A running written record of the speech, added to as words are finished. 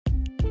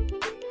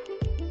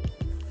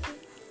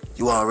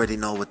You already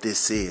know what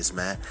this is,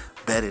 man.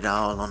 Bet it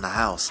all on the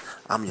house.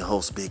 I'm your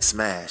host, Big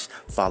Smash.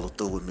 Follow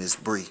through with Miss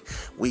Bree.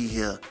 We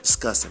here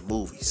discussing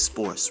movies,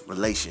 sports,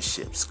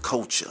 relationships,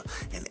 culture,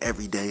 and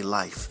everyday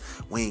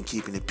life. We ain't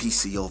keeping it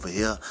PC over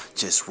here.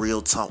 Just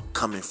real talk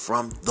coming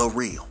from the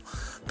real.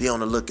 Be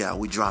on the lookout.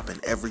 We dropping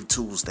every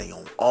Tuesday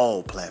on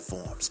all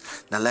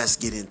platforms. Now let's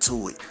get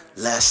into it.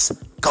 Let's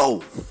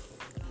go.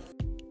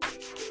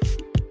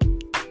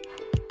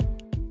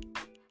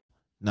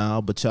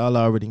 No, but y'all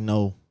already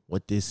know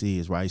what this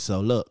is, right?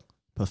 So look,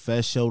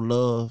 profess your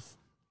love.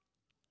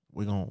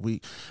 Matter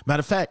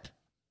of fact,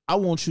 I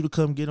want you to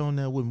come get on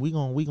there with me.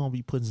 We gonna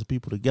be putting some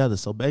people together.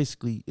 So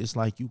basically, it's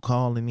like you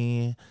calling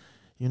in,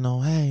 you know,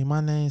 hey,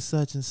 my name's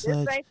such and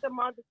such. This ain't the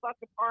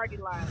motherfucking party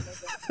line,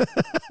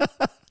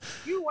 nigga.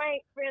 You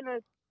ain't finna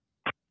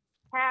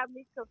have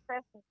me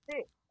confessing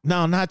shit.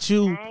 No, not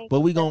you. But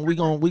we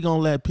gonna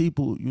let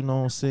people, you know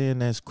what I'm saying,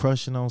 that's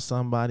crushing on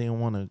somebody and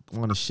wanna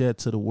share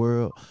to the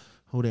world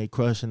who they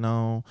crushing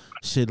on,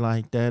 shit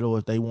like that, or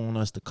if they want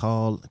us to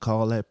call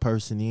that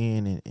person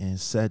in and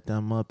set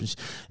them up. And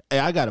hey,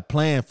 I got a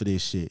plan for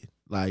this shit.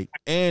 Like,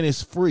 and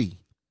it's free,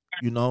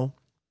 you know.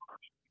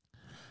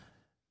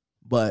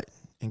 But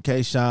in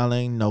case y'all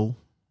ain't know,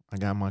 I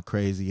got my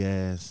crazy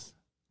ass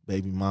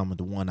baby mama,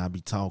 the one I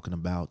be talking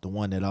about, the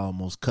one that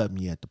almost cut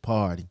me at the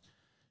party,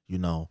 you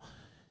know,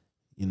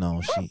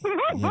 she,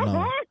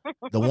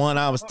 the one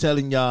I was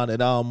telling y'all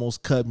that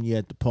almost cut me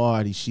at the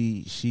party.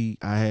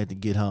 I had to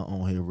get her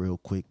on here real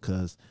quick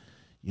because,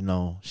 you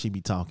know, she be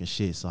talking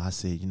shit. So I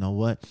said, you know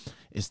what?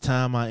 It's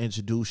time I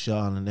introduce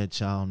y'all and let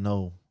y'all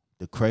know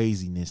the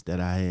craziness that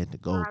I had to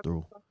go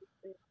through.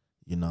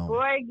 You know,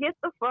 boy, get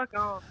the fuck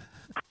on.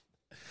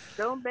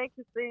 Don't make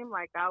it seem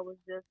like I was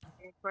just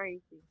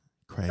crazy.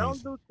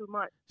 Don't do too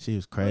much. She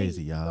was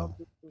crazy, y'all.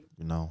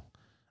 You know,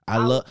 I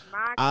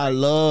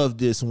love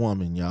this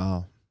woman,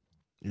 y'all.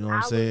 You know what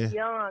I'm saying? Was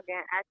young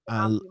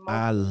and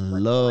I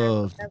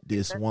love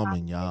this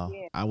woman, y'all.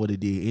 I would have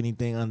did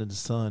anything under the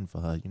sun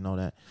for her. You know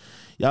that?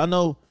 Y'all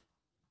know,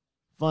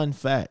 fun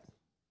fact,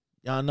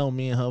 y'all know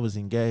me and her was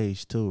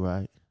engaged too,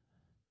 right?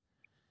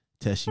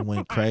 Till she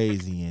went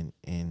crazy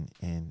and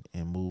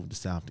moved to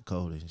South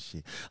Dakota and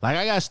shit. Like,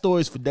 I got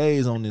stories for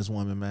days on this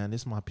woman, man.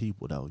 This my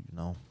people though, you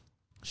know.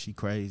 She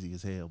crazy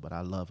as hell, but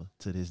I love her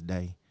to this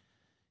day,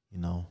 you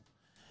know.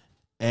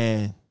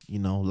 And, you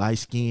know, light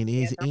skin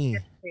is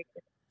in.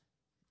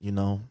 You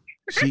know,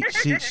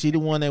 she the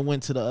one that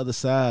went to the other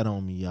side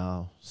on me,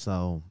 y'all.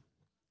 So,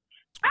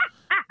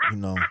 you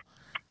know,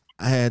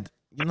 I had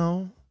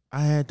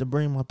to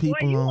bring my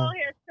people you on. On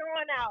here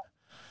showing out.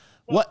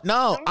 What?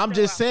 No, I'm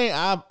just saying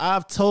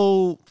I've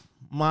told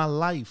my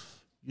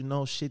life, you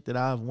know, shit that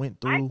I've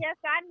went through. I guess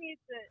I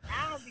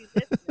don't be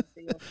listening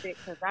to your shit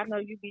because I know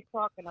you be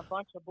talking a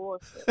bunch of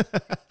bullshit.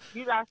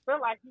 I feel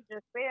like you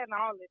just saying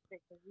all this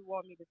shit because you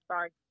want me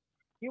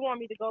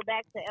to go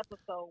back to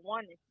episode 1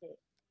 and shit.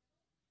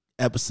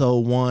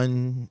 Episode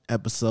 1,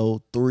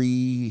 episode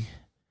 3,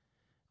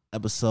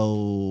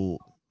 episode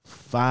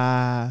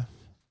 5.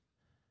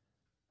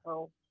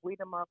 Oh, we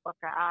the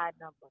motherfucker odd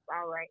numbers.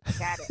 All right,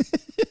 got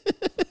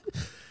it.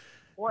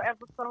 What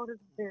episode is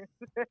this?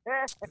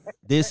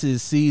 This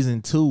is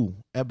season 2,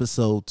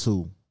 episode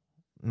 2.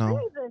 No.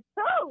 Season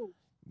 2?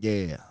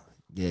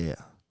 Yeah.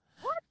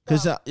 What?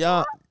 Because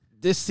y'all,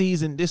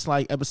 this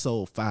like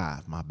episode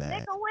 5, my bad.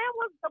 Nigga, when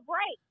was the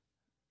break?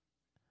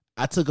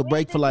 I took a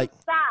break for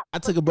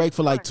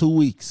like 2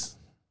 weeks.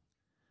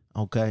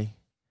 Okay.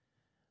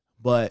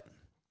 But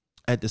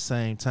at the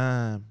same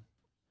time,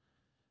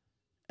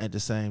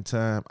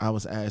 I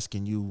was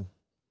asking you,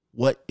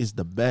 what is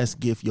the best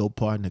gift your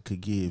partner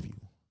could give you?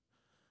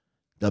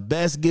 The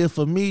best gift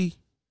for me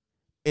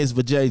is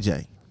for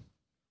JJ.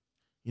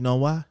 You know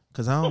why?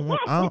 Because I don't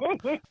want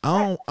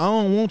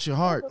your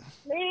heart.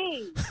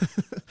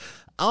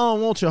 I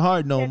don't want your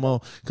heart no more.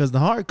 Because the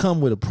heart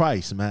come with a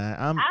price, man.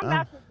 I'm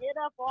about to get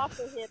up off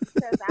of here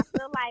because I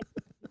feel like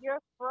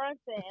you're fronting,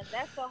 and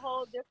that's a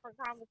whole different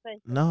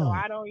conversation. No, so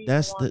I don't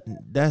even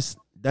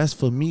that's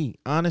for me.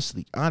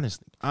 Honestly,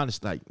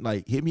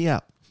 like hit me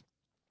out.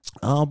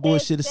 All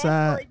bullshit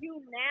aside. For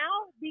you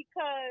now,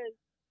 because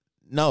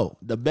no,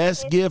 the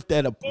best gift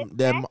that was the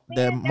best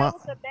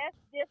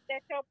gift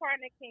that your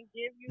partner can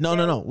give you. No.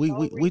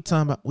 We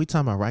talking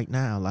about right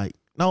now, like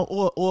no,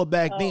 or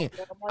back then.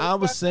 I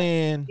was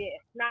saying.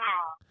 Nah.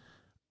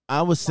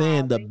 I was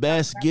saying the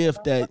best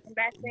gift that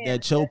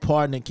your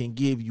partner can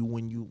give you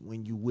when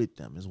you with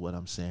them is what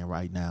I'm saying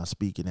right now.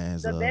 Speaking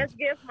as the best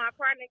gift my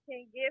partner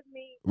can give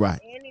me,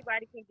 right?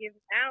 Anybody can give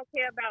me. I don't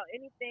care about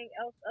anything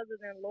else other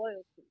than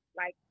loyalty.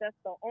 Like, that's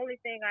the only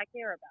thing I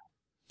care about.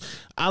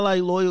 I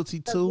like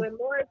loyalty too. With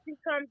loyalty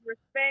comes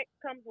respect,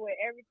 comes with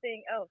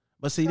everything else.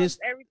 But see,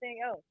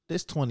 everything else.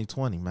 This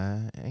 2020,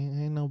 man,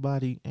 ain't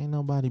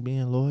nobody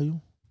being loyal.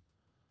 You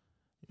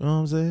know what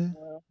I'm saying?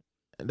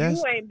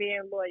 You ain't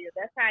being loyal.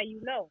 That's how you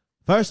know.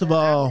 First of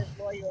all,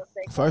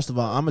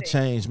 I'm a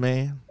changed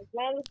man. As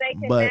long as they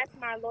can match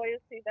my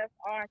loyalty, that's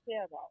all I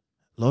care about.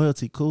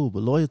 Loyalty cool,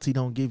 but loyalty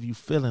don't give you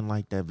feeling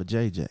like that for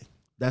JJ.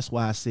 that's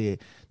why I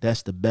said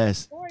that's the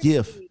best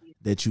gift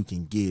that you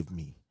can give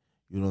me.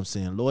 You know what I'm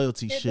saying?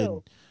 Loyalty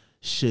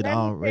should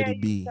already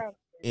be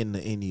in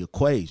the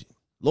equation.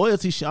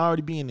 Loyalty should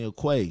already be in the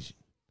equation.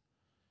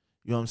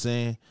 You know what I'm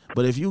saying?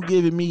 But if you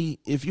giving me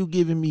you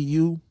giving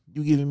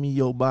me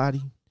your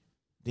body,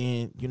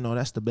 then you know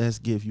that's the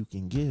best gift you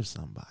can give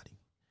somebody.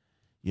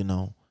 You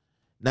know.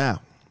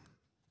 Now,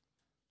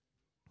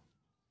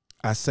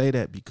 I say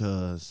that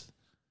because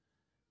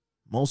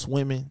most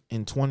women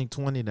in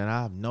 2020 that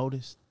I've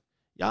noticed,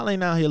 y'all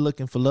ain't out here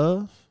looking for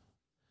love.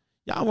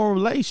 Y'all want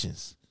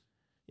relations.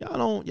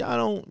 Y'all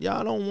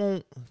don't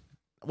want,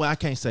 well, I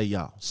can't say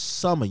y'all.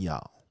 Some of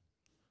y'all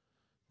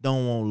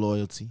don't want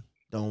loyalty,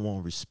 don't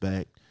want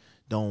respect,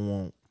 don't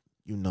want,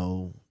 you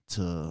know,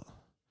 to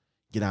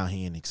get out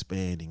here and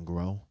expand and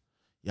grow.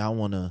 Y'all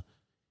want to,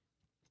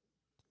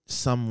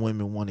 some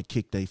women want to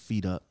kick their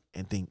feet up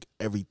and think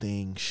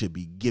everything should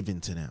be given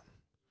to them.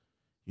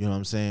 You know what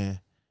I'm saying?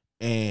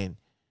 And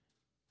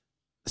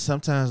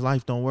sometimes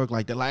life don't work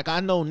like that. Like, I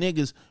know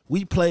niggas,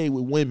 we played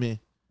with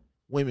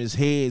women's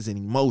heads and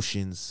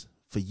emotions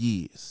for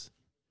years.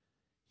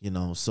 You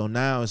know, so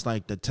now it's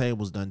like the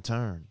tables done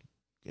turned.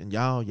 And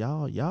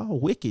y'all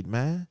wicked,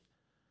 man.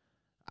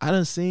 I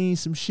done seen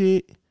some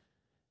shit.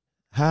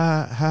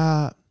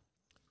 How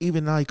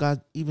even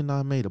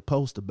I made a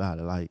post about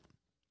it. Like,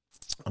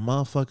 a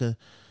motherfucker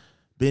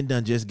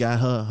done just got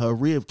her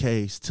rib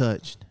cage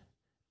touched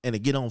and to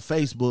get on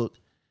Facebook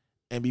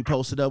and be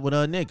posted up with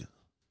her nigga.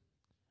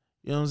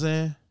 You know what I'm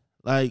saying?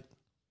 Like,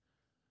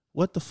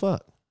 what the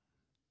fuck?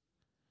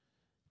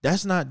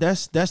 That's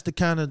the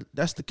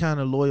kind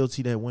of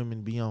loyalty that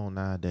women be on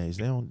nowadays.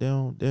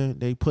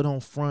 They put on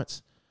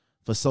fronts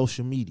for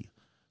social media.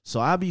 So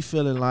I be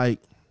feeling like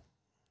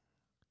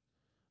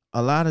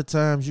a lot of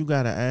times you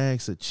gotta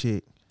ask a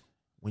chick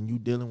when you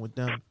dealing with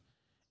them,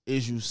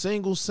 is you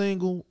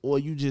single, or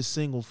you just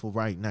single for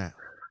right now?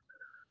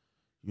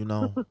 You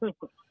know?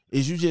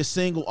 Is you just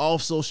single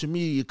off social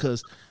media?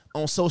 Because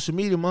on social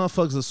media,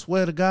 motherfuckers will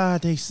swear to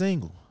God they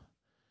single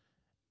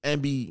and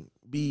be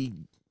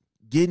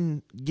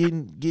getting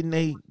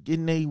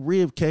they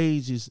rib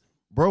cages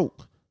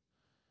broke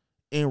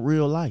in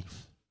real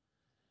life.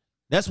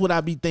 That's what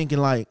I be thinking.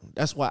 Like,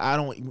 that's why I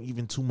don't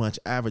even too much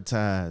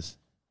advertise,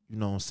 you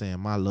know what I'm saying,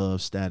 my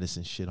love status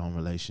and shit on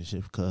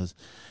relationships, because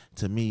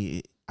to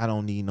me, I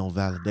don't need no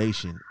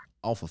validation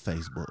off of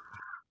Facebook.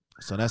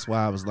 So that's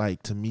why I was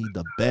like, to me,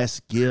 the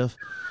best gift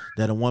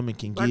that a woman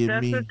can give me.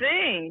 But that's the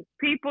thing.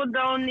 People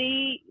don't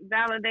need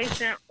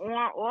validation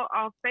on or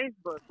off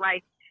Facebook.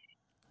 Like,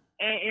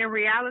 and in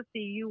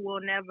reality, you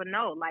will never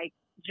know. Like,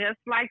 just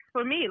like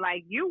for me,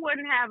 like, you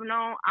wouldn't have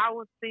known I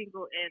was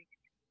single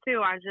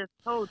until I just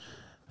told you.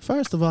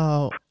 First of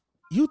all,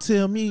 you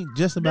tell me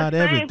just about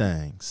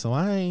everything. So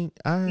I ain't.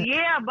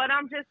 Yeah, but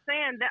I'm just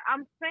saying that I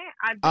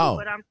do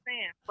what I'm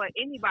saying for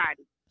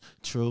anybody.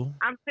 True.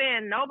 I'm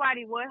saying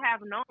nobody would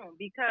have known,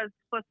 because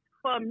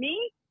for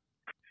me,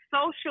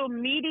 social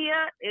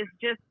media is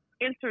just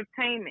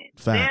entertainment.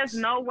 Facts. There's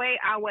no way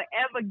I would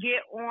ever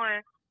get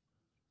on.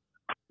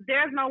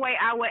 There's no way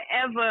I would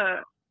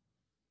ever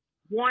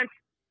want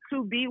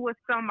to be with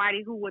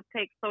somebody who would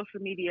take social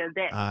media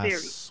that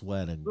serious. I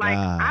swear to like,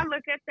 God. I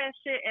look at that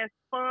shit as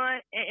fun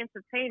and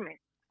entertainment.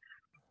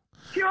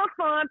 Pure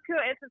fun, pure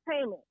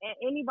entertainment. And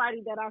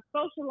anybody that I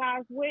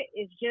socialize with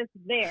is just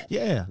there.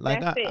 Yeah,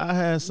 like I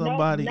had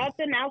somebody.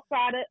 Nothing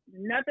outside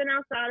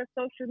of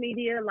social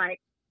media. Like,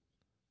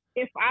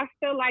 if I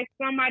feel like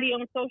somebody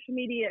on social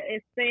media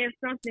is saying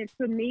something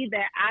to me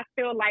that I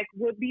feel like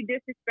would be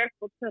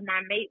disrespectful to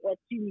my mate or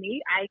to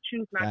me, I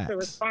choose not to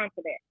respond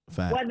to that,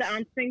 Facts. whether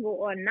I'm single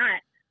or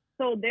not.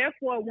 So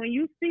therefore, when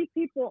you see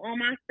people on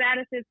my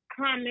statuses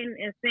commenting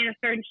and saying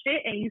certain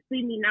shit and you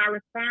see me not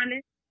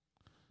responding,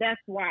 that's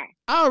why.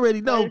 I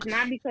already know. But it's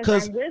not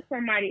because I'm with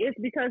somebody. It's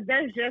because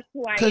that's just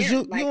who I am.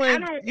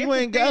 Because you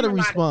ain't got to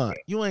respond.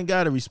 You ain't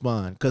got to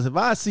respond. Because if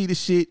I see the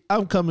shit,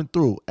 I'm coming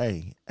through.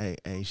 Hey,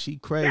 she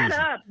crazy. Shut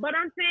up. But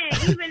I'm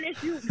saying, even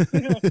if you...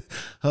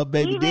 her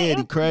baby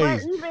daddy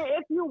crazy. But even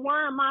if you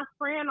weren't my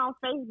friend on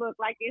Facebook,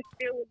 like, it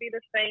still would be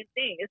the same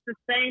thing. It's the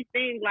same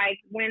thing, like,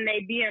 when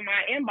they be in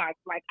my inbox.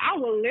 Like, I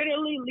will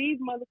literally leave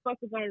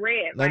motherfuckers on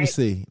red. Let me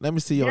see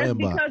your just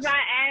inbox. Because I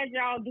add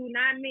y'all do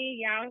not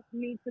mean y'all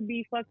need to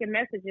be fucking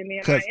messaging me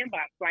in my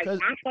inbox. Like,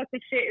 my fucking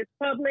shit is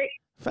public.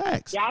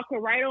 Facts. Y'all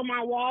can write on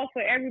my wall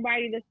for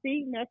everybody to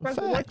see.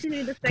 Motherfucker, what you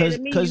need to say to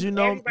me? Because you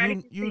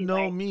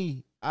know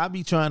me. I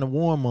be trying to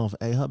warn them.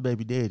 Hey, her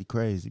baby daddy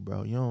crazy,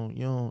 bro. You don't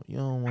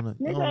want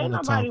to. Nigga, ain't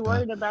nobody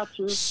worried about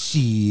you.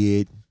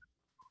 Shit.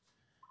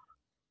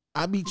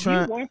 I be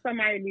trying. You want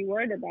somebody to be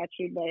worried about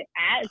you, but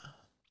I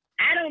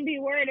don't be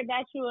worried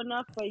about you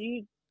enough for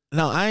you.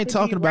 No, I ain't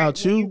talking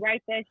about you.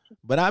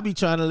 But I be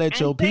trying to let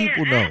your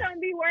people know. I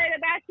don't be worried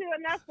about you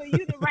enough for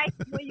you to write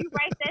when you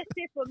write that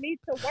shit for me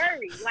to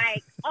worry.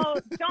 Like, oh,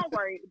 don't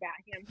worry about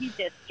him. He's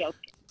just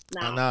joking.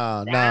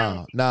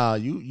 No.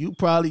 You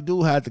probably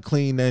do have to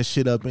clean that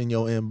shit up in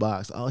your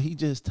inbox. Oh, he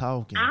just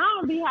talking. I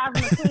don't be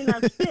having to clean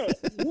up shit.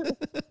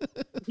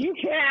 You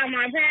can have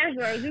my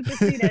passwords. You can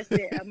see that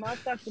shit. A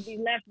motherfucker be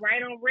left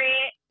right on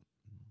red.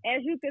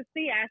 As you can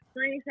see, I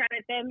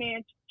screenshotted that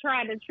man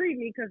tried to treat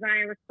me because I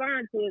ain't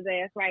respond to his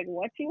ass. Like,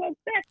 what you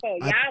upset for?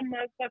 Y'all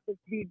motherfuckers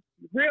be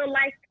real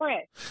life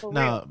press.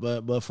 Nah,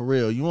 but for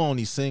real, you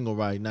only single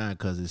right now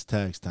because it's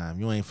tax time.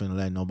 You ain't finna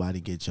let nobody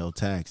get your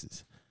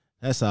taxes.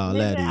 That's all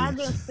Nigga, that is. I've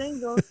been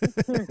single.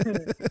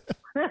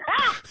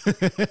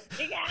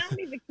 Nigga, I don't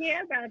even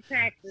care about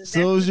taxes.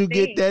 Soon as you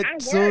get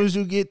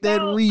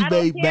that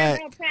rebate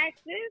back.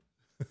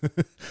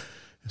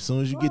 As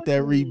soon as you get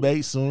that rebate,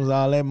 as soon as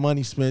all that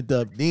money spent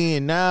up,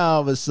 then now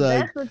all of a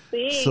sudden,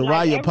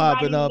 Soraya like,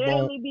 popping up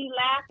on.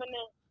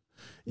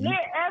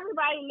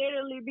 Everybody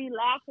literally be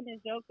laughing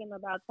and joking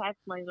about tax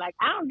money. Like,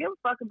 I don't give a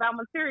fuck about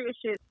material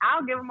shit.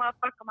 I'll give a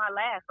motherfucker my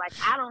last. Like,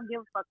 I don't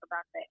give a fuck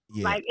about that.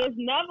 Yeah. Like, it's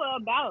never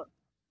about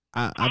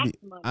tax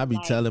money. I be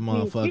like, telling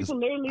motherfuckers. People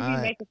literally be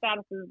making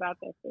statuses about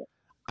that shit.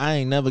 I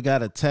ain't never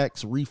got a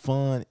tax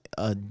refund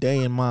a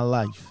day in my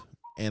life,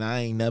 and I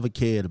ain't never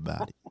cared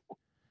about it.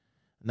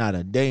 Not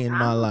a day in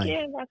my life.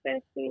 Care about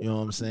that shit. You know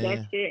what I'm saying?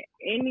 That shit.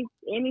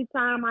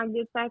 Anytime I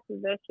get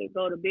taxes, that shit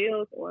go to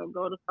bills or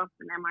go to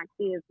something that my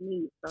kids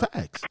need. So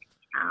facts.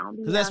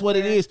 Because that's what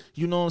it is.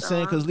 You know what I'm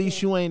saying? Because at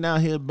least you ain't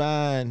out here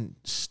buying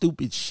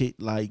stupid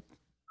shit like,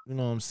 you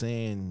know what I'm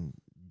saying,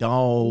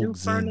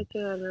 dogs. New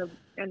furniture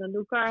and a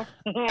new car.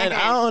 And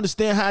I don't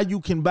understand how you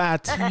can buy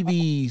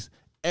TVs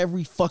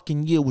every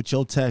fucking year with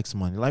your tax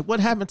money. Like, what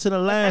happened to the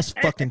last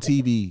fucking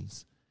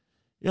TVs?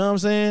 You know what I'm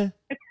saying?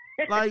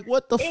 Like,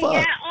 what the fuck?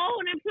 It got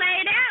old and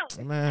played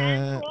out.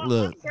 Man,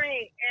 look.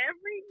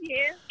 Every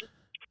year.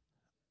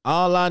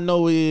 All I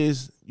know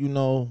is,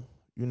 I'm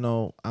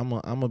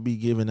gonna be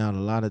giving out a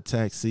lot of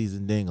tax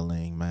season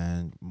ding-a-ling,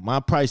 man. My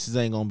prices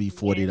ain't gonna be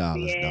 $40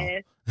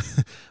 though.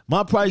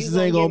 My prices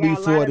ain't gonna be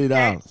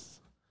 $40.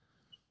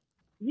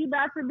 You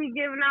about to be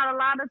giving out a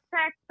lot of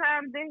tax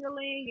time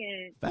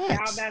ding-a-ling, and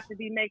y'all about to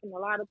be making a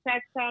lot of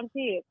tax time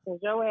kids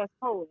because your ass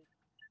holding.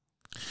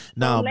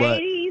 No, so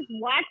ladies,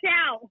 watch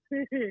out.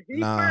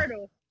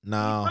 Fertile.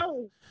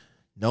 No,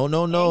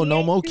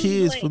 no more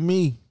kids for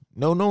me.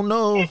 No.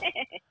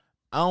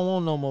 I don't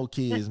want no more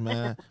kids,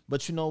 man.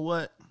 But you know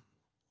what?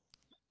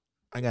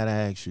 I gotta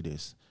ask you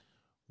this: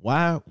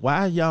 why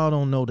y'all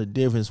don't know the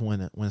difference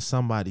when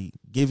somebody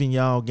giving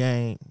y'all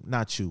game,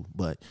 not you,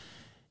 but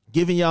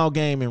giving y'all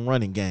game and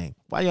running game?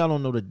 Why y'all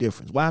don't know the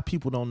difference? Why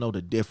people don't know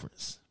the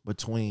difference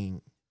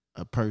between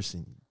a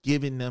person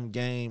giving them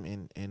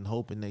game and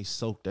hoping they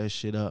soak that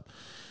shit up?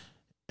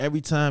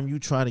 Every time you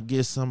try to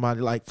get somebody,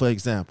 like, for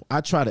example,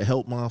 I try to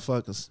help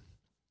motherfuckers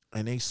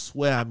and they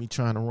swear I be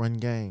trying to run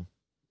game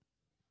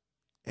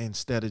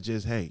instead of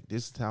just, hey,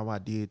 this is how I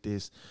did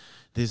this.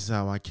 This is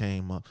how I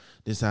came up.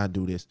 This is how I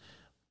do this.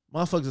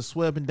 Motherfuckers are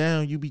swearing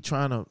down. You be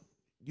trying to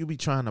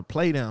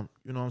play them.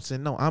 You know what I'm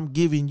saying? No, I'm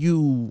giving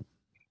you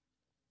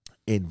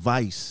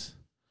advice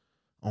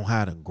on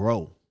how to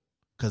grow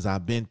because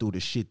I've been through the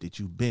shit that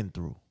you've been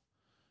through.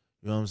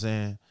 You know what I'm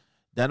saying?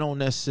 That don't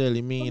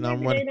necessarily mean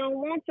I'm running. They don't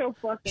want your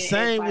fucking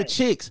same advice. With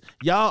chicks.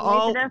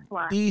 Y'all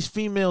these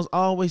females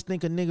always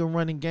think a nigga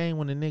running game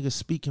when a nigga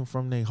speaking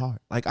from their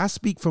heart. Like, I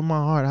speak from my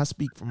heart. I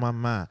speak from my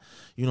mind.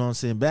 You know what I'm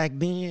saying? Back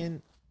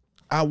then,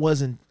 I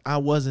wasn't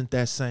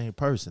that same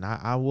person.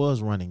 I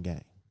was running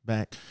game.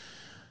 Back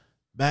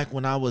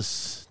when I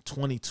was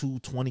 22,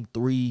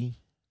 23,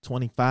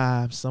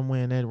 25,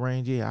 somewhere in that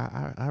range.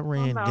 Yeah, I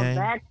ran game.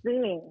 Back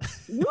then.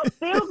 You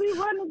still be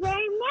running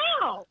game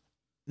now.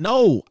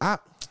 No,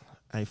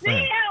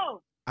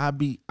 I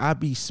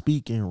be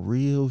speaking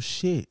real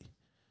shit.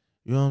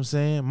 You know what I'm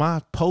saying?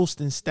 My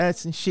posting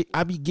stats and shit,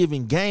 I be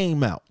giving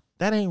game out.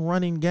 That ain't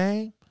running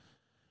game.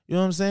 You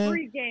know what I'm saying?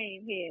 Free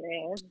game here,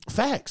 man.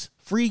 Facts.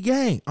 Free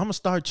game. I'm gonna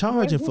start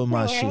charging for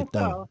my shit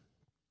though.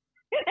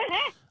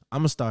 I'm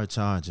gonna start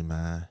charging,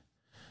 man.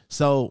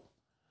 So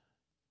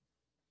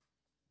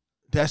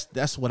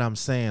that's what I'm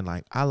saying.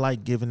 Like, I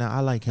like giving out. I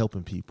like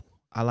helping people.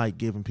 I like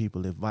giving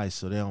people advice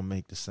so they don't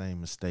make the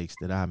same mistakes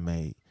that I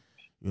made.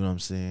 You know what I'm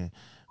saying?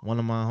 One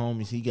of my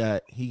homies, he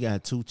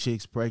got 2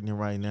 chicks pregnant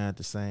right now at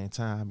the same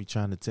time. I be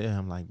trying to tell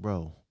him, like,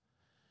 bro,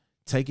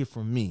 take it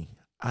from me.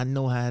 I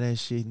know how that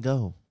shit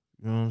go.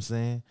 You know what I'm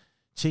saying?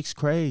 Chicks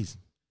crazy.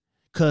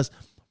 Because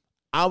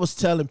I was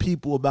telling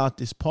people about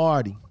this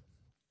party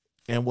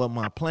and what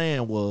my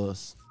plan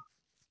was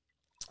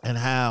and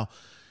how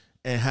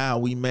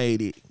we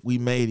made it. We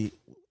made it.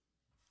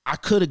 I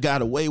could have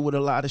got away with a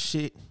lot of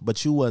shit,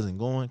 but you wasn't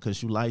going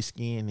because you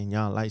light-skinned and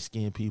y'all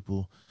light-skinned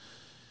people.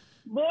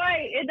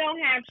 Boy, it don't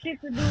have shit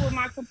to do with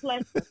my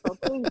complexion, so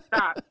please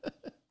stop.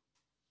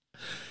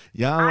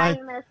 I ain't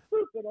as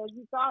stupid as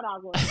you thought I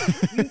was.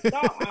 You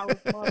thought I was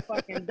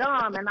motherfucking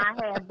dumb and I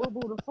had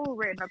boo-boo the fool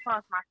written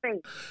across my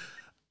face.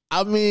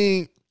 I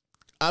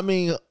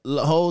mean,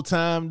 the whole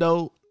time,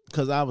 though,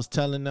 because I was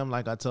telling them,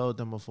 like I told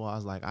them before, I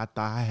was like, I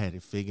thought I had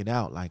it figured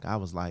out. Like, I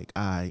was like,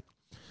 all right,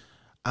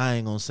 I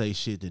ain't gonna say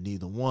shit to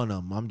neither one of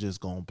them. I'm just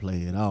gonna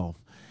play it off.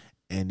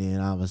 And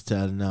then I was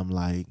telling them,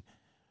 like,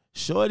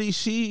 shorty,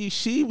 she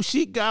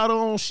caught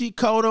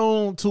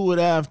on to it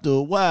after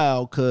a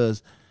while,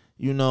 cause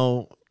you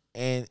know,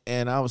 and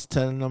I was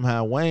telling them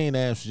how Wayne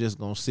ass was just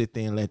gonna sit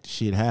there and let the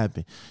shit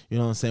happen. You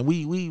know what I'm saying?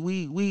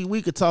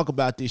 We could talk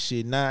about this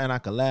shit now and I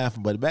could laugh,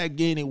 but back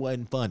then it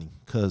wasn't funny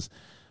because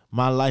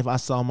I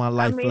saw my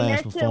life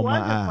flash before my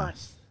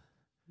eyes.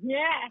 Funny.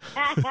 Yeah.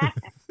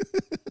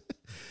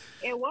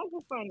 It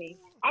wasn't funny.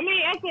 I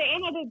mean, at the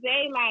end of the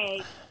day,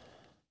 like,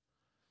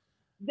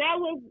 that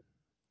was,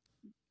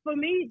 for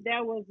me,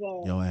 that was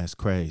your ass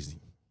crazy.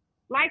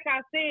 Like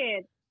I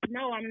said,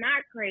 no, I'm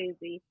not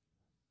crazy.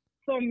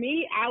 For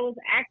me, I was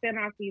acting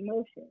off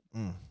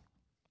emotion.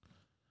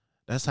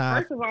 That's how.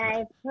 First of all, I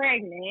was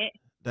pregnant.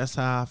 That's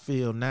how I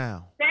feel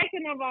now.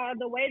 Second of all,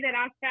 the way that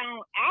I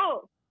found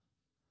out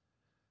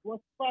was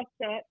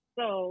fucked up.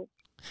 So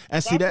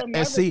and see that,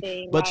 and see,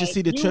 thing. But like, you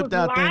see, the tripped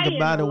out thing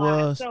about it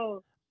was,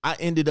 so, I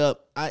ended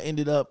up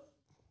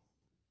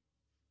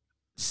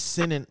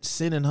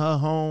sending her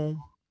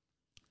home,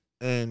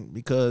 and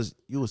because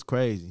you was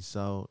crazy,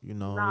 so you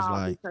know, it was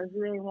like, because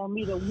you didn't want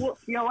me to whoop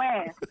your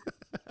ass.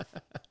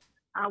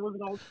 I was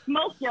gonna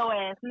smoke your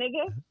ass,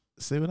 nigga.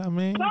 See what I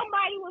mean?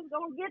 Somebody was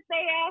gonna get their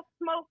ass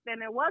smoked,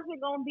 and it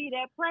wasn't gonna be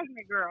that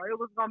pregnant girl. It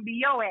was gonna be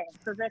your ass,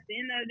 because at the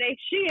end of the day,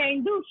 she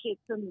ain't do shit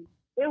to me.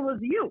 It was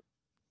you.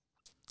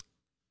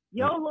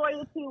 Your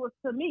loyalty was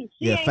to me.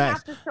 She ain't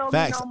have to show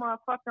me no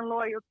motherfucking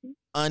loyalty.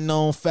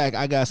 Unknown fact,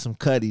 I got some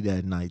cutty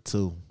that night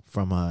too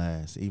from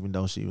her ass, even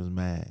though she was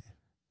mad.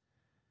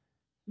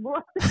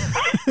 What?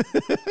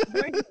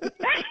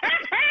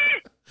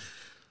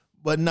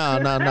 But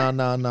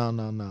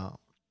no.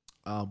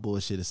 All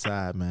bullshit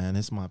aside, man.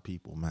 It's my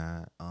people,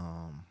 man.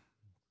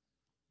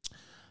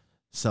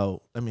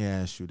 So let me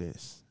ask you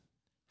this.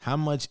 How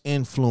much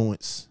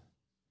influence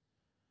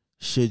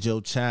should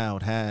your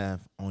child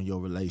have on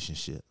your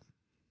relationship?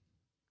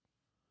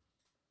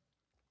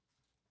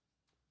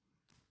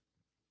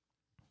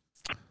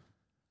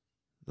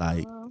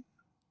 Like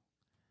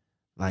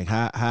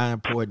how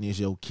important is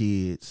your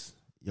kids'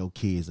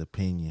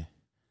 opinion?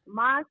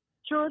 My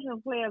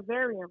children play a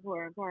very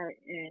important part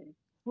in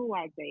who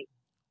I date.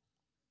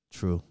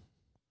 True.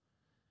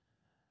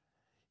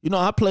 You know,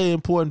 I play an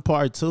important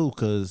part too,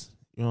 because,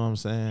 you know what I'm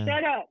saying?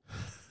 Shut up.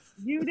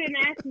 You didn't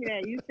ask me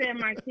that. You said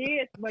my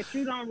kids, but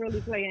you don't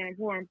really play an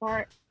important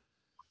part.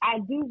 I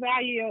do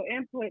value your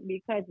input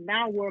because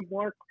now we're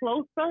more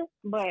closer,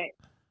 but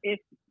if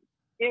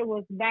it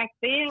was back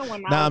then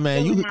when I was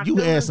man, you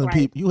had some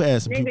people. You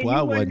had some people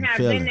I wasn't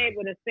feeling. Been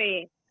able to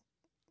say it.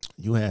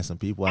 You had some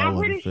people I wasn't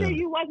feeling. I'm pretty sure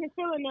you wasn't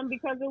feeling them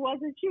because it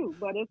wasn't you,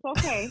 but it's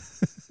okay.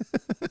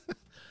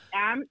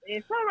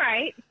 It's all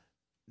right.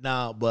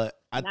 No, but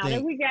I think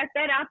that we got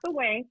that out the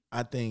way.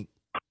 I think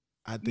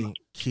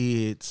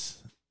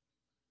kids,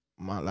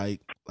 my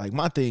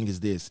thing is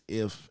this: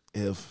 if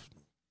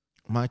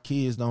my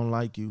kids don't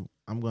like you,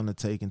 I'm gonna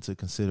take into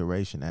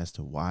consideration as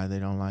to why they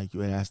don't like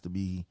you. It has to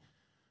be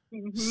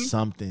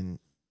something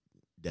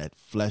that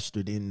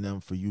festered in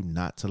them for you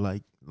not to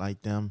like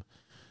them.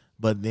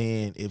 But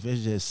then if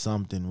it's just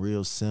something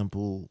real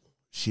simple,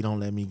 she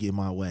don't let me get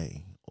my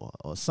way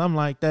or something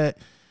like that,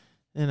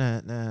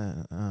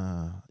 then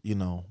you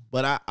know.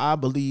 But I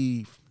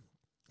believe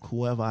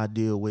whoever I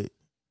deal with,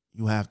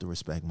 you have to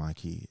respect my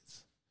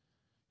kids.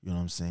 You know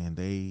what I'm saying?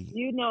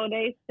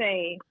 They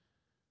say,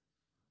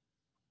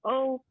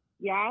 oh,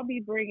 y'all be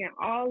bringing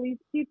all these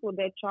people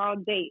that y'all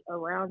date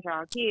around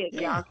y'all kids.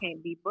 Yeah. Y'all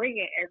can't be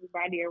bringing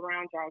everybody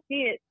around y'all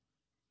kids,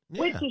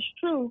 which is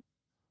true.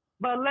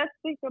 But let's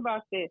think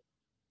about this.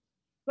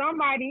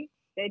 Somebody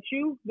that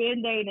you've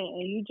been dating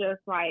and you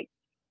just like,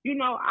 you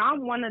know,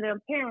 I'm one of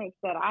them parents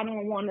that I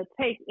don't want to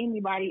take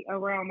anybody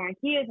around my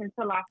kids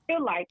until I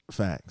feel like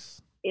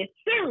facts. It's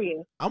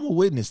serious. I'm a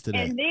witness to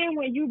that. And then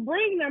when you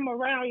bring them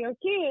around your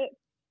kids,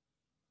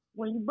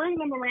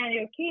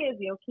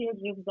 your kids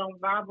just don't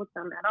vibe with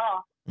them at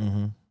all.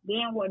 Mm-hmm.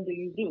 Then what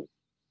do?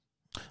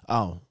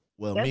 Oh,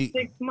 well, that's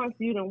 6 months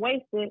you done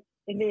wasted,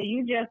 and then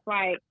you just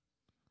like,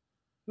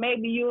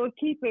 maybe you'll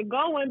keep it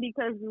going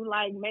because you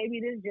like, maybe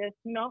this just,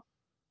 you know,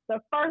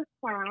 the first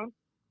time.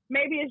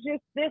 Maybe it's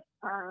just this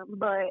time,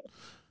 but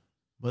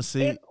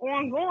see, it's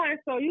ongoing.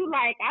 So you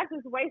like, I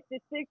just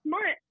wasted 6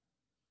 months.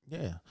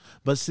 Yeah,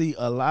 but see,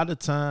 a lot of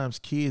times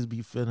kids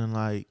be feeling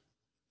like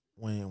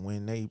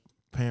when they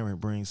parent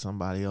brings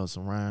somebody else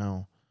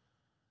around,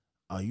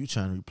 are you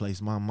trying to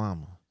replace my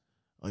mama?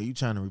 Are you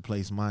trying to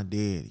replace my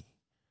daddy?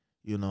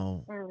 You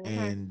know,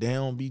 and they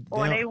don't be,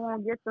 they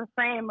won't get the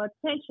same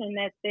attention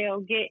that they'll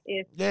get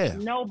if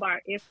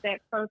if that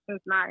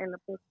person's not in the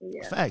picture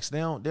yet. Facts. They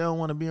don't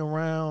want to be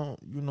around.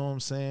 You know what I'm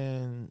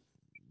saying?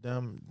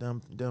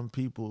 Them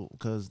people,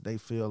 because they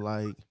feel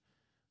like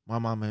my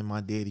mama and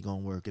my daddy gonna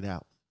work it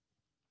out.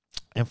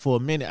 And for a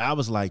minute, I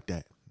was like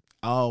that.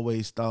 I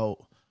always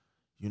thought,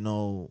 you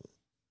know,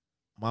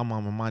 my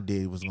mama and my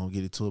daddy was gonna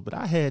get it to it, but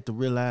I had to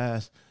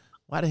realize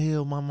why the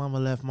hell my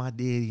mama left my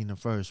daddy in the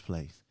first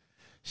place.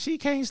 She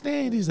can't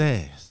stand his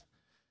ass.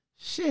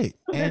 Shit.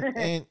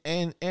 And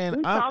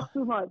we talk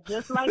too much,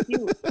 just like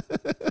you.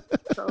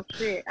 So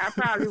shit, I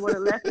probably would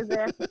have left his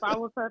ass if I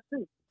was her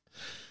too.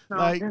 No,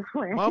 Like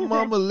my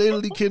mama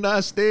literally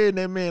cannot stand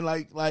that man.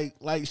 Like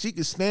she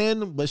can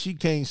stand him, but she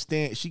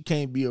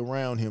can't be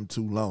around him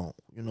too long.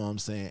 You know what I'm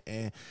saying?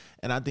 And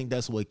I think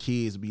that's what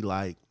kids be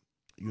like.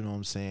 You know what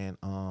I'm saying?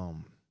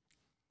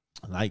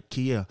 Like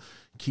Kia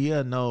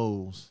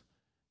knows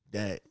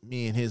that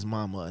me and his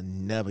mama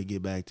never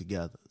get back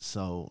together.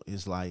 So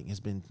it's like it's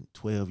been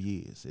 12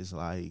 years. It's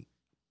like,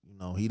 you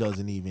know, he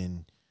doesn't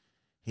even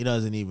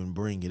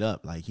bring it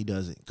up. Like he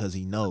doesn't, because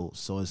he knows.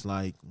 So it's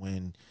like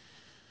when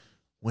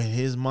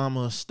his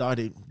mama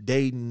started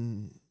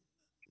dating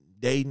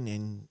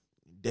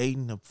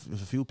a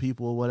few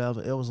people or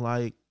whatever, it was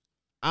like,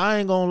 I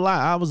ain't gonna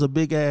lie, I was a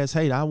big ass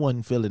hater. I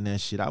wasn't feeling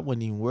that shit. I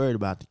wasn't even worried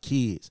about the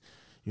kids.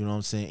 You know what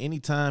I'm saying?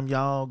 Anytime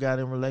y'all got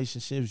in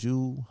relationships,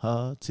 you,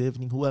 her,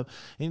 Tiffany, whoever,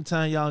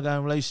 anytime y'all got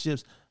in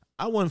relationships,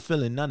 I wasn't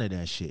feeling none of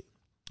that shit.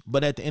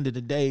 But at the end of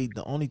the day,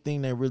 the only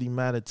thing that really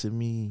mattered to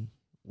me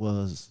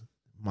was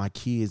my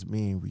kids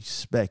being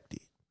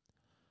respected.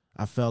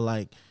 I felt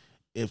like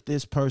if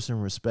this person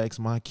respects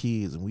my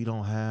kids and we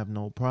don't have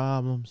no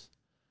problems,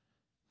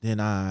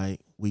 then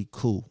we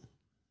cool.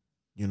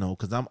 You know,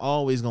 because I'm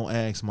always going to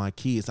ask my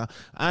kids.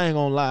 I ain't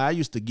going to lie. I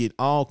used to get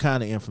all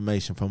kind of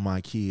information from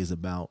my kids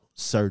about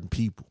certain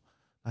people.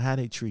 Like how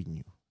they treating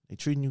you. They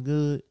treating you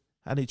good?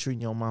 How they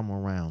treating your mama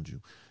around you?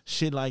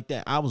 Shit like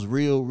that. I was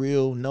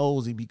real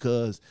nosy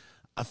because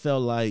I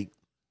felt like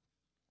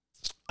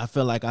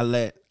I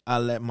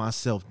let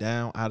myself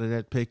down out of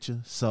that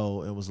picture.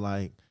 So it was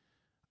like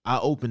I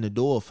opened the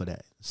door for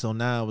that. So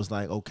now it was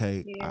like,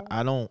 okay, yeah.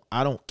 I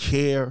don't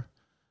care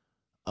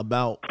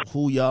about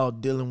who y'all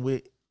dealing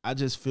with. I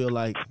just feel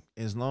like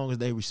as long as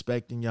they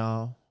respecting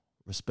y'all,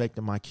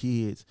 respecting my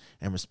kids,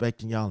 and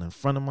respecting y'all in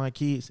front of my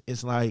kids,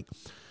 it's like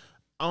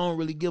I don't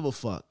really give a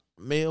fuck.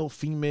 Male,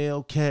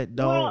 female, cat,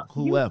 dog,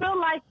 whoever. You feel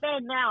like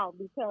that now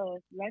because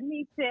let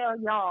me tell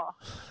y'all,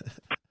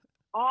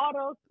 all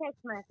those text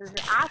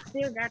messages, I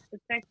still got the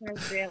text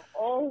messages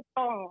old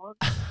phones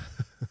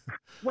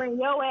when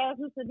your ass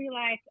used to be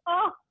like,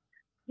 oh,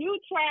 you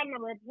trying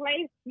to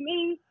replace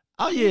me?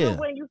 Oh, yeah. Even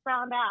when you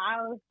found out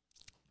I was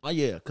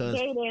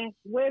dating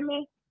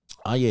women.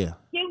 Oh, yeah.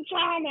 You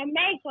trying to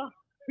make her.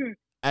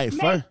 Hey,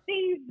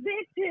 these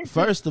bitches.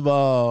 First of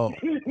all,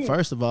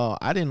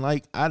 I didn't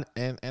like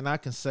and I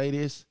can say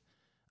this,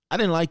 I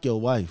didn't like your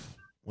wife.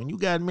 When you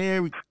got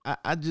married,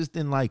 I just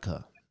didn't like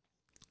her.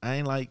 I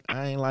ain't like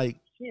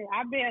shit,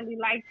 I barely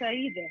liked her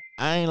either.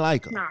 I ain't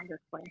like her. Nah, I'm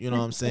just playing. You know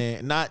what I'm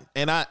saying? I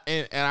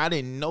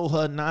didn't know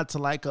her not to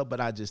like her, but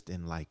I just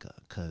didn't like her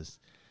because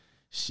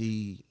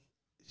she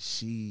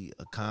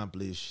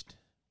accomplished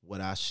what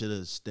I should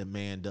have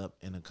manned up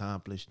and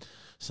accomplished.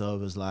 So it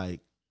was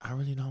like, I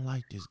really don't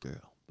like this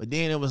girl. But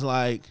then it was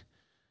like,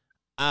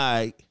 all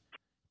right,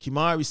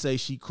 Kimari say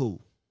she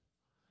cool.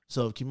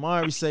 So if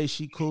Kimari say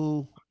she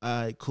cool,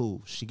 all right,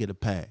 cool. She get a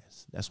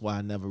pass. That's why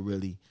I never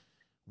really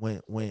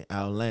went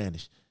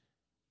outlandish.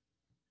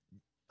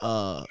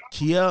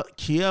 Kia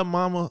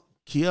mama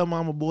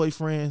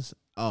boyfriends,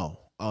 oh,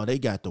 they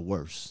got the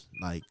worst.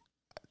 Like,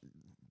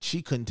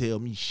 she couldn't tell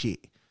me shit.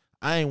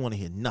 I ain't want to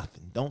hear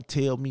nothing. Don't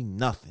tell me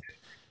nothing.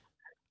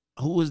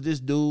 Who is this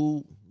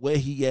dude? Where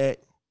he at?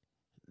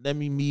 Let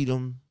me meet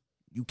him.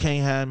 You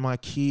can't have my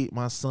kid,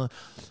 my son.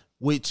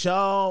 With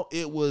y'all,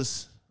 it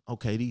was,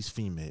 okay, these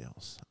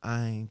females.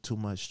 I ain't too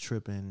much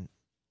tripping,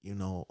 you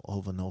know,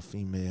 over no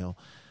female,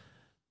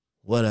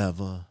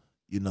 whatever,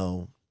 you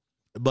know.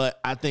 But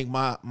I think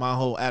my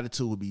whole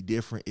attitude would be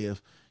different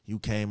if you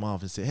came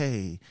off and said,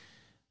 hey,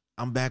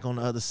 I'm back on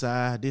the other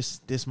side.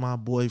 This my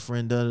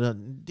boyfriend.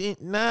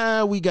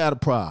 Now we got a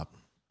problem.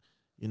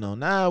 You know,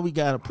 now we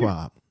got a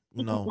problem.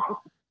 You know,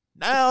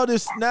 now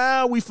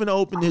we finna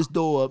open this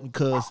door up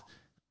because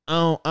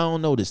I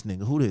don't know this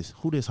nigga. Who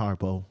this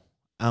Harpo?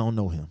 I don't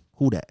know him.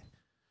 Who that?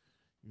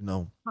 You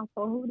know.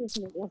 Harpo, who this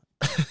nigga?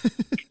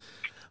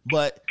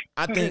 But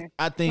I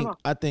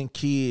think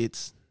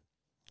kids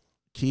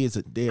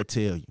they'll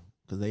tell you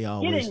because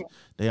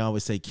they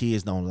always say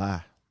kids don't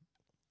lie.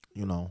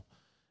 You know.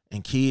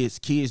 And kids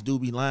do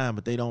be lying,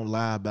 but they don't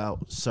lie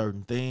about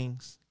certain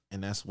things,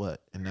 and that's what.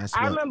 I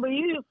remember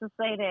you used to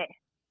say that,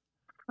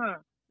 huh?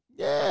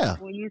 Yeah.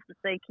 When you used to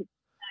say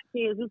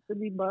kids used to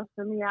be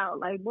busting me out,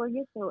 like, boy,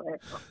 get your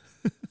ass.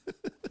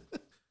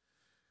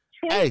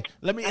 Hey,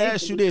 let me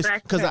ask you this,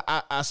 because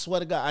I swear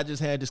to God, I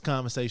just had this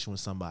conversation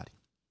with somebody.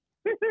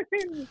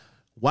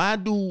 Why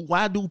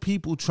do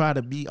people try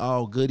to be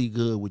all goody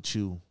good with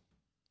you,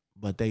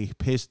 but they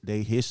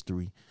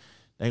history,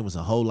 they was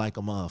a hoe like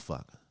a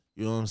motherfucker.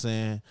 You know what I'm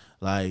saying?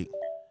 Like,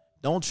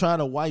 don't try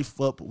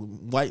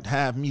to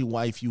have me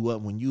wife you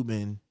up when you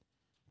been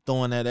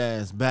throwing that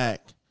ass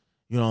back,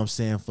 you know what I'm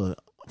saying, for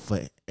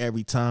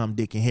every Tom,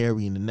 Dick, and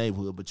Harry in the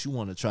neighborhood, but you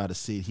want to try to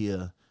sit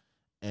here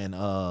and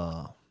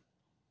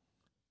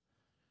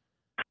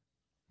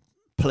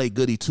play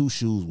goody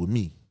two-shoes with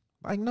me.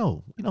 Like,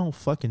 no, we don't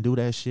fucking do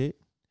that shit.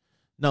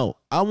 No,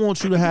 I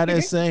want you to have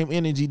that same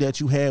energy that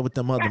you had with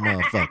them other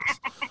motherfuckers.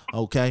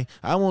 Okay?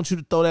 I want you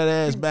to throw that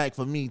ass back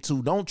for me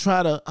too. Don't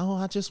try to,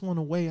 I just want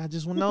to wait.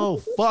 No,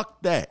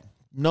 fuck that.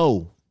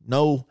 No,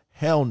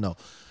 Hell no.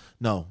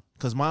 No.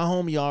 Because my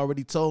homie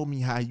already told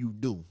me how you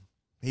do.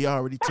 He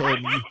already told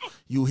me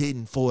you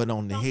hitting for it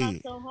on the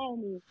head.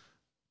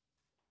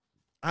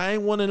 I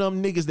ain't one of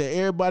them niggas that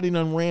everybody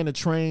done ran a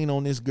train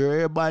on this girl.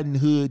 Everybody in the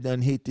hood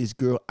done hit this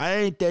girl. I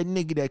ain't that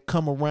nigga that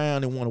come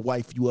around and want to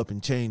wife you up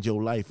and change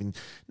your life. And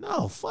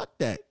no, fuck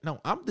that.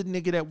 No, I'm the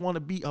nigga that want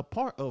to be a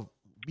part of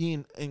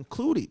being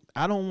included.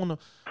 I don't want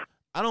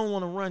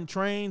to run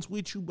trains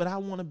with you, but I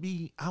want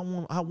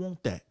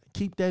that.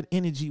 Keep that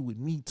energy with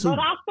me too. But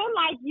I feel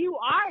like you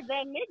are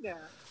that nigga.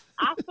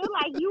 I feel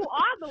like you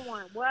are the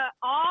one where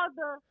all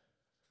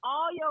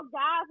your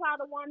guys are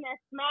the one that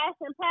smash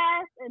and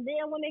pass, and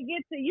then when they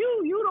get to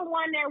you, you the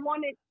one that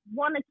want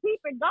to keep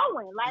it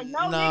going. Like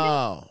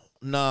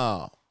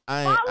no,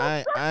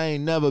 I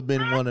ain't never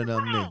been one of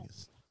them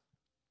niggas.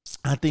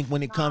 I think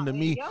when it come to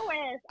me, your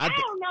ass, I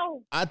don't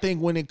know. I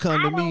think when it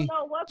come to me,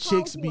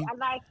 chicks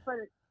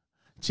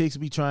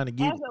be trying to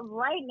get. As of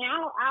right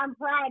now, I'm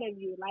proud of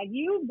you. Like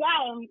you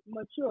got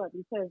mature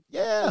because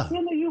yeah,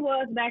 the you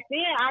was back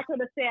then. I could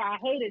have said I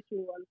hated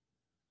you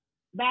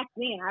back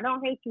then. I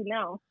don't hate you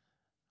now.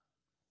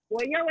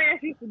 Well, your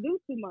ass used to do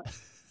too much.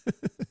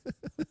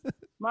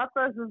 My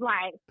first was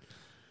like,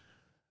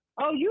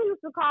 oh, you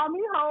used to call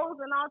me hoes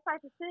and all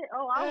type of shit.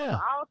 Oh, I was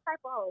all type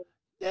of hoes.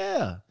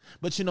 Yeah.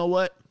 But you know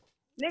what?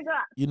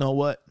 Nigga. You know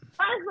what?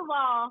 First of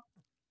all,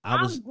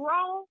 I'm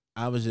grown.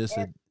 I was just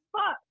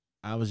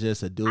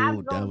a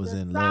dude that was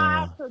in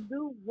love. To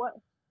do what?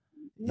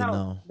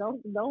 No,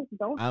 don't.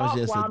 I was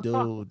just a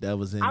dude that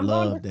was in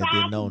love that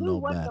didn't know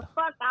no better. What the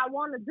fuck I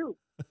want to do.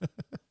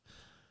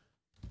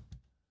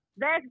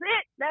 That's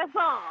it. That's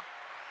all.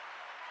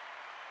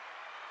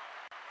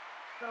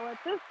 So at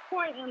this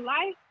point in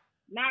life,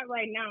 not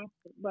right now,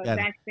 but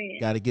back then.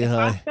 Gotta get her.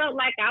 I felt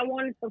like I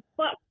wanted to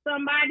fuck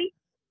somebody.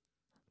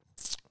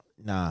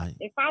 Nah.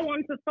 If I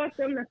wanted to fuck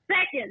them the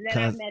second that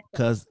I met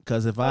them.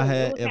 Cause if I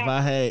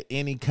had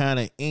any kind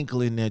of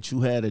inkling that you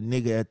had a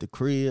nigga at the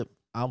crib,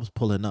 I was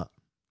pulling up.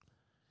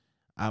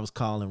 I was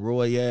calling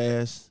Roy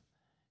ass.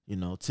 You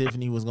know,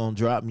 Tiffany was gonna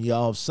drop me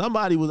off.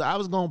 I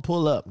was gonna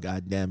pull up,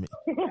 god damn it.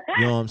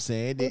 You know what I'm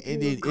saying?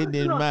 It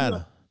didn't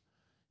matter.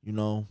 You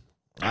know,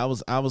 I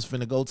was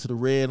finna go to the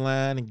red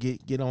line and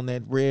get on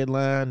that red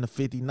line, the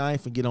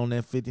 59th, and get on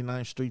that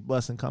 59th Street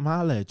bus and come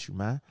holler at you,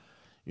 man.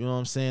 You know what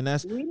I'm saying?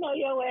 We know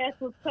your ass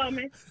was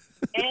coming.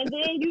 And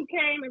then you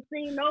came and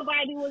seen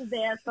nobody was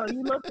there, so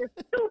you looked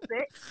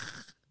stupid.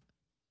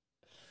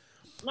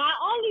 Not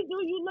only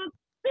do you look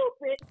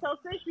stupid, so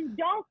since you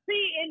don't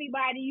see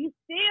anybody, you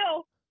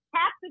still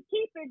have to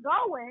keep it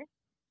going.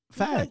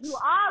 Facts. Because you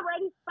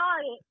already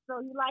started, so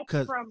you like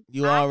from.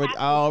 I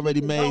already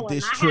made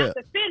this trip. I have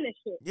to finish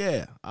it.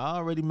 Yeah, I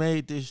already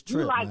made this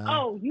trip. You like, man.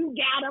 Oh, you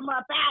got him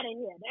up out of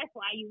here. That's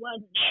why you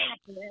wasn't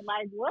answering.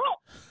 Like what?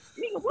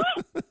 Nigga,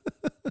 what?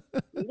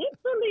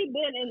 Literally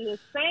been in the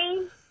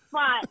same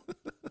spot.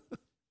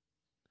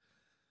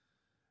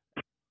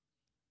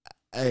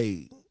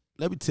 Hey,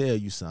 let me tell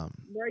you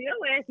something. Bro,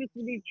 your ass used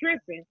to be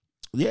tripping.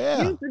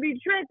 Yeah. Used to be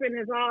tripping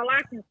is all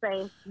I can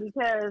say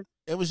because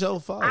it was your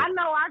fault. I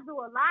know I do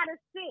a lot of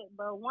shit,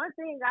 but one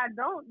thing I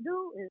don't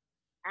do is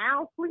I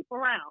don't sleep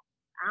around.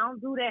 I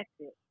don't do that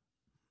shit.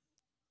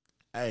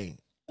 Hey,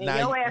 and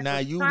now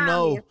you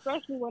know, me,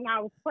 especially when I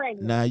was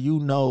pregnant. Now you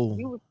know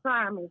you was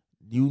trying me.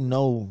 You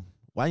know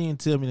why you didn't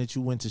tell me that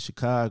you went to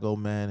Chicago,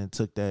 man, and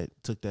took that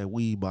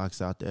weed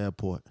box out the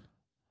airport?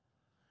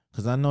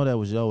 Cause I know that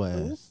was your ass.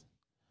 Mm-hmm.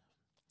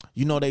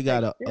 You know they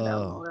got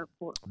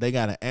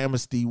an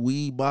Amnesty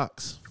weed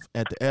box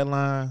at the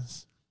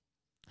airlines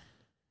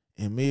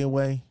in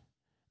Midway.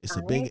 It's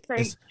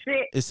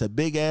a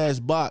big ass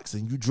box,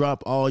 and you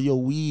drop all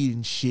your weed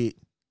and shit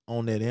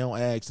on there. They don't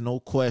ask no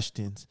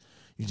questions.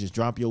 You just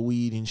drop your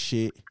weed and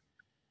shit,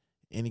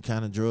 any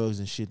kind of drugs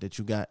and shit that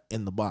you got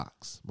in the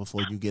box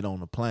before you get on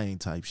the plane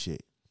type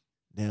shit.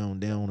 They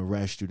don't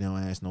arrest you. They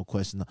don't ask no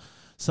questions.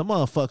 Some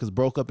motherfuckers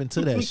broke up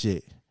into that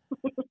shit.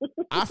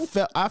 I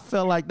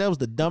felt like that was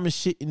the dumbest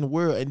shit in the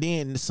world. And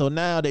then so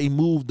now they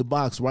moved the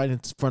box right in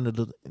front of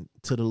the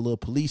little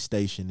police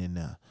station in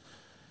there.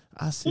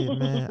 I said,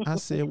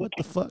 what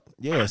the fuck?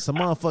 Yeah, some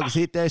motherfuckers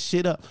hit that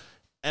shit up.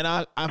 And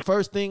I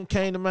first thing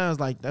came to mind was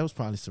like, that was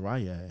probably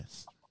Soraya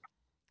ass.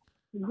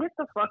 Get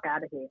the fuck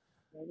out of here.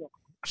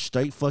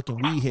 Straight fucking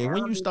weed head.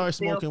 When you start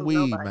smoking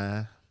weed,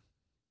 man?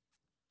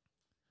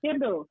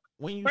 Kindle.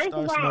 When you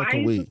start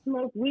smoking weed? I used to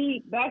smoke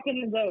weed back in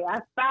the day. I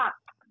stopped.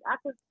 I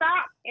could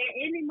stop at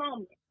any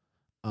moment.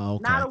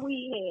 Okay. Not a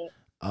weed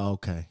head.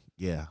 Okay.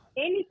 Yeah.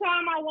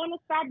 Anytime I want to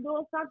stop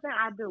doing something,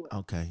 I do it.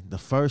 Okay. The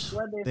first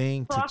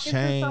thing to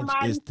change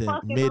is to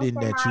admitting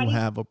that you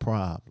have a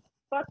problem.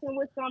 Fucking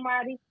with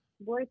somebody,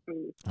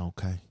 boyfriend.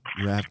 Okay.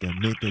 You have to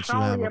admit that you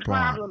have a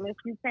problem. If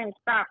you can't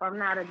stop, I'm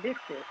not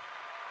addicted.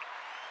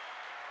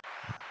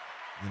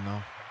 You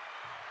know.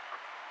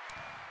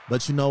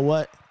 But you know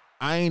what?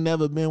 I ain't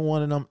never been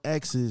one of them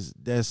exes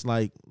that's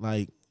like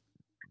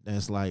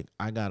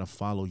I gotta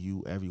follow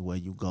you everywhere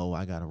you go.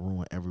 I gotta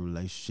ruin every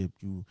relationship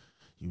you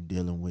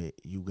dealing with.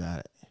 You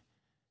got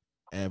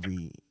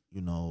everywhere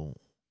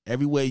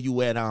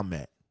you at, I'm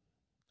at.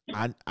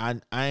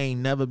 I ain't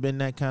never been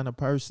that kind of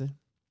person.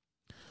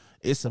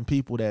 It's some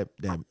people that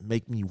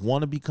make me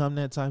want to become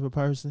that type of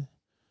person.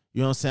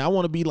 You know what I'm saying? I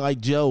want to be like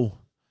Joe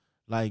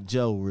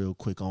real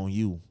quick on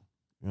you.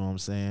 You know what I'm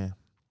saying?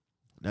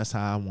 That's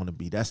how I want to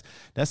be. That's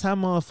how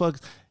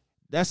motherfuckers.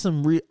 That's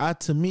some real.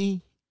 To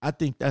me, I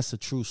think that's a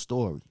true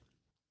story.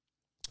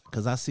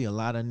 Cause I see a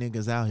lot of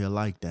niggas out here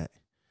like that.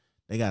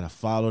 They gotta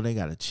follow. They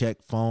gotta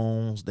check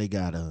phones. They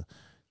gotta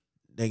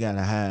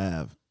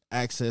have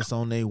access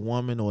on their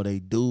woman or they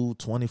dude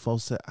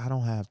 24/7. I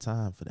don't have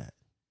time for that.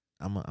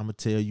 I'm gonna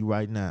tell you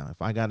right now.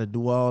 If I gotta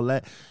do all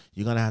that,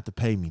 you're gonna have to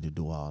pay me to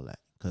do all that.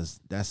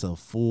 Cause that's a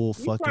full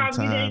fucking time job.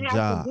 You probably didn't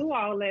have to do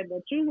all that,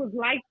 but you was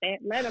like that.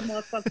 Let a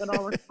motherfucker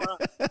don't respond.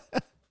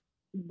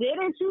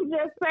 Didn't you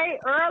just say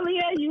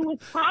earlier you was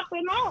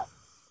popping up,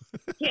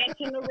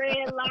 catching the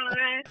red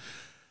line,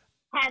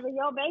 having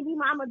your baby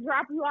mama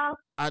drop you off?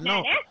 I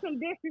know. Now, that's some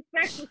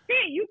disrespectful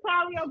shit. You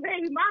calling your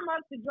baby mama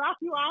up to drop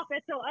you off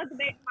at your other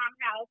baby mama's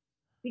house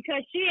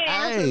because she ain't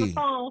answering the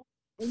phone,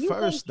 and you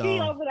think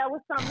she over there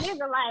with some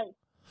nigga like,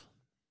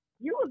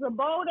 you was a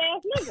bold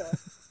ass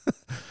nigga.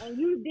 And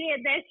you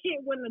did that shit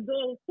when the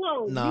door was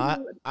closed. No,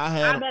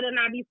 I better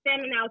not be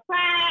standing outside.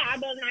 I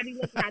better not be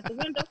looking out the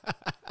window.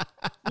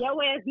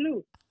 Your ass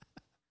knew.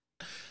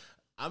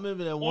 I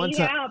remember that one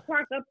time. I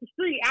parked up the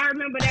street. I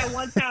remember that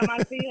one time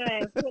I see her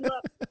ass pull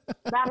up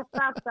by the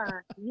stop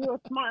sign. You a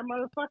smart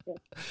motherfucker.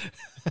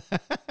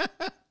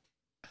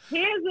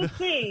 Here's the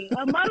thing.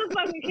 A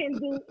motherfucker can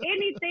do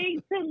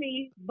anything to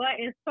me but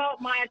insult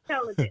my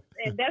intelligence.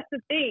 And that's the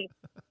thing.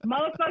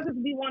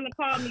 Motherfuckers be wanting to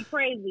call me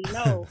crazy.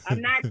 No,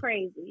 I'm not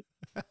crazy.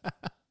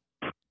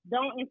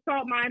 Don't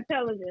insult my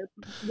intelligence.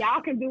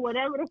 Y'all can do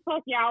whatever the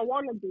fuck y'all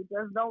want to do.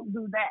 Just don't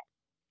do that.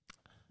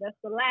 That's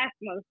the last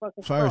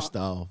motherfucker. First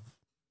off,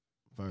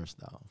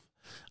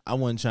 I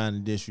wasn't trying to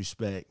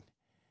disrespect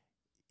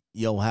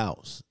your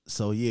house.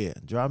 So, yeah,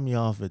 drop me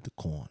off at the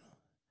corner.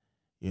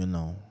 You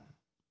know,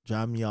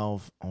 drop me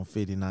off on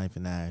 59th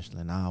and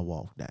Ashland. I'll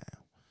walk down.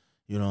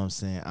 You know what I'm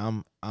saying?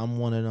 I'm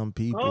one of them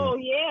people. Oh,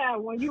 yeah.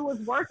 When you was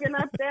working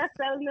up there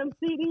selling them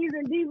CDs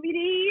and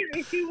DVDs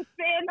and she was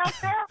staying up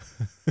there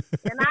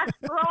and I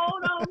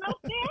strolled on up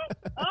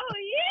there. Oh,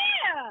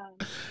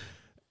 yeah.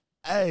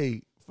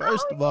 Hey,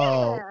 first of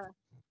all,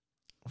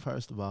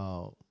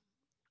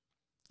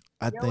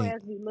 I think your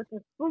ass be looking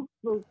spook,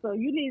 so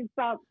you need to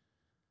stop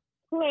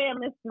playing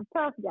Mr.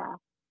 Tough Guy.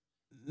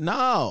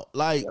 No,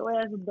 like your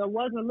ass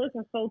wasn't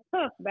looking so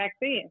tough back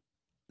then.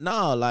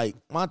 No, like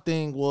my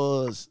thing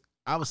was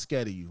I was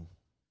scared of you.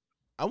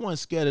 I wasn't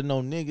scared of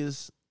no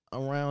niggas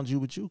around you,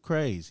 but you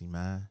crazy,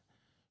 man.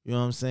 You know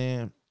what I'm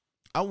saying?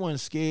 I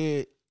wasn't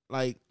scared.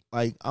 Like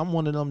I'm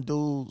one of them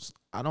dudes.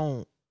 I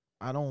don't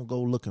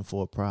go looking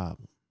for a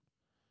problem.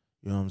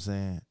 You know what I'm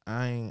saying?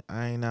 I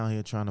ain't out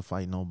here trying to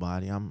fight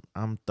nobody.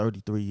 I'm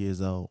 33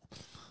 years old.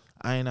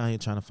 I ain't out here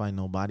trying to fight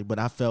nobody. But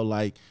I felt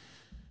like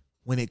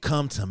when it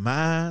come to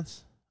mine,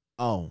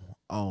 I'm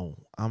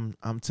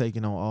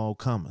taking on all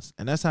comers.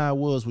 And that's how it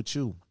was with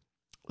you.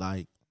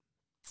 Like,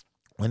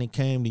 when it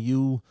came to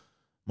you,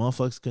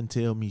 motherfuckers couldn't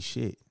tell me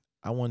shit.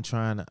 I wasn't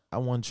trying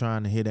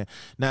to hear that.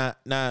 Now,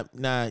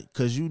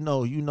 cause you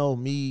know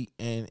me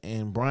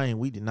and Brian,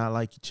 we did not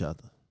like each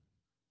other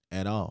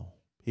at all.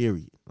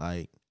 Period.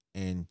 Like,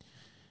 and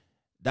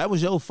that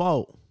was your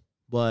fault.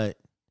 But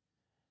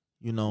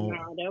you know,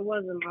 no, that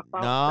wasn't my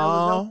fault. No, that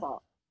was your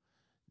fault.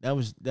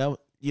 That was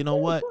you know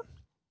what?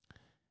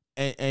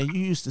 And you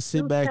used to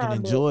sit back and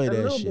enjoy that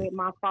shit. A little bit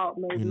my fault,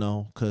 maybe. You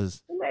know,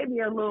 cause maybe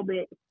a little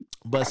bit.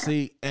 But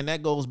see, and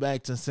that goes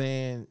back to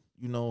saying,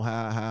 you know,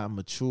 how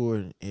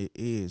mature it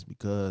is,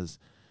 because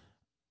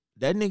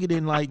that nigga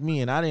didn't like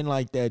me and I didn't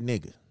like that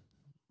nigga.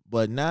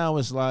 But now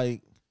it's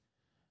like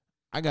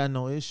I got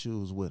no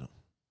issues with him.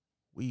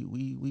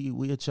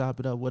 We'll chop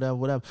it up,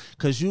 whatever.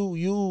 Cause you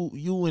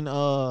and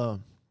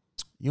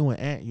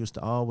Ant used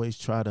to always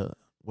try to.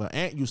 Well,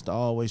 Ant used to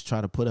always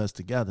try to put us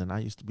together, and I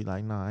used to be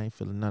like, nah, I ain't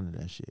feeling none of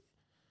that shit.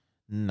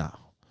 No.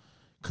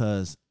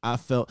 Cause I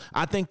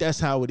think that's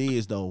how it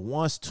is though.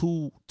 Once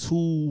two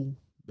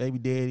baby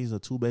daddies or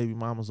two baby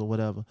mamas or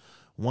whatever,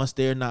 once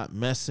they're not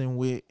messing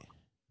with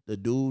the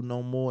dude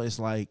no more, it's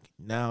like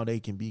now they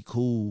can be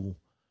cool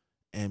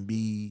and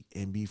be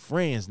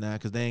friends now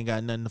because they ain't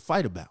got nothing to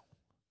fight about.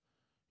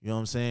 You know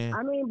what I'm saying?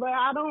 I mean, but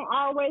I don't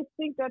always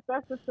think that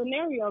that's the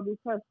scenario,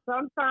 because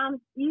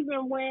sometimes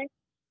even when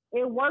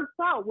it works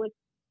out with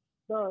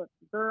the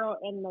girl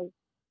and the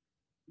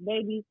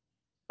baby's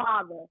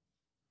father,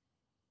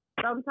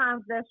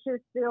 sometimes that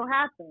shit still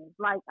happens.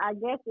 Like, I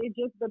guess it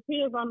just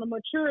depends on the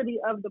maturity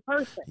of the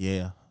person.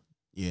 Yeah,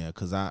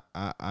 because I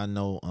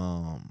know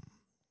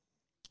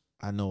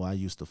I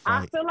used to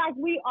fight. I feel like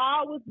we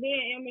all was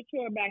being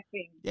immature back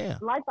then. Yeah.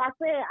 Like I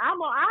said,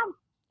 I'm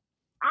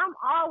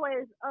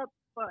always up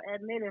for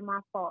admitting my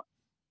fault,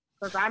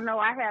 because I know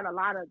I had a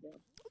lot of them.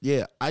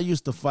 Yeah, I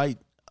used to fight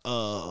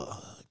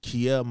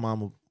Kia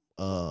mama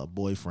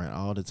boyfriend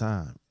all the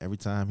time. Every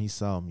time he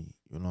saw me,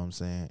 you know what I'm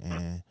saying?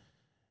 And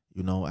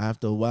you know,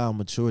 after a while,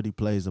 maturity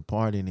plays a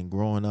part in it,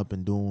 growing up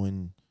and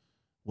doing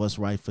what's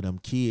right for them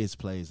kids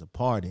plays a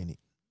part in it.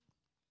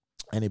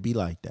 And it be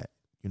like that,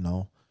 you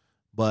know.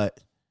 But,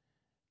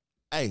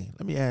 hey,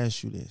 let me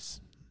ask you this.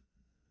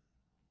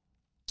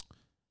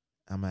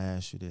 I'm going to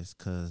ask you this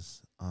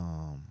because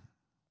I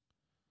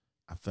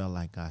felt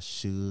like I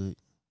should,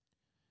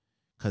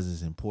 because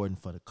it's important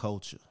for the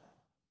culture.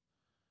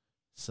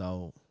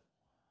 So,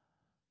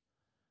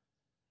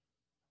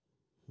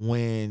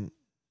 when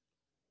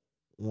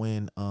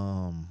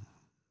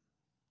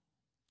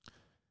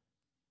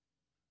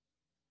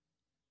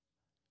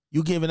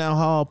you giving out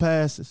hall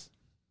passes,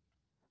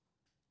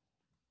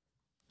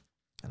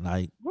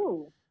 like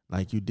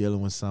you dealing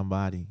with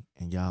somebody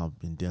and y'all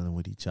been dealing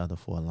with each other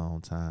for a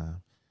long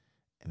time,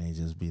 and they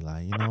just be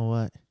like, you know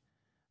what,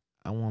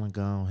 I want to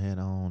go head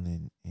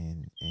on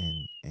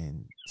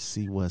and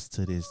see what's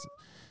to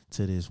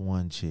this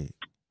one chick.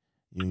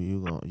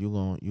 You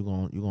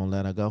gonna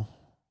let her go,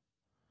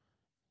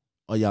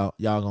 or y'all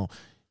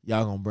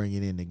gonna bring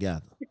it in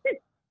together?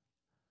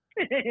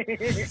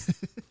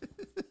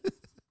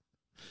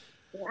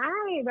 I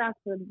ain't about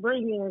to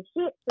bring in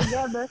shit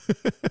together.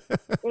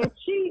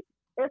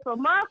 If a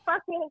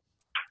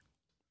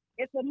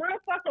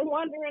motherfucker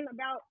wondering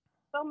about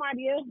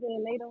somebody else,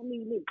 then they don't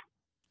need me.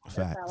 Facts.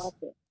 That's how I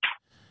feel.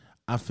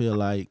 I feel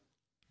like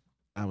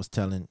I was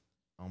telling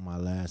on my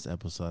last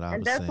episode.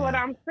 And that's what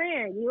I'm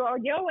saying. Your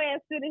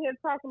ass sitting here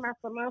talking about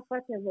some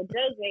motherfuckers with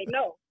JJ.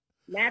 No,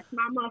 that's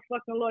my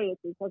motherfucking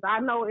loyalty. Because I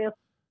know if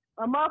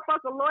a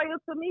motherfucker loyal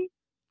to me,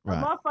 a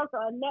motherfucker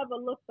will never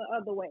look the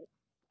other way.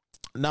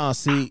 No,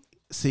 see,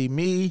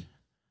 me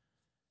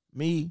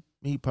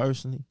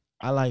personally,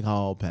 I like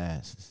hall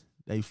passes.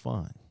 They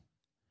fun.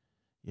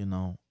 You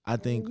know, I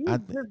think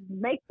just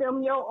make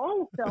them your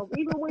own self,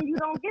 even when you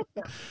don't get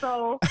them.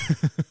 So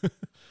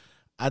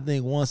I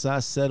think once I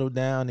settle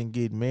down and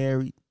get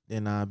married,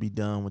 then I'll be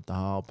done with the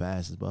hall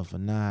passes. But for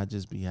now, I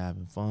just be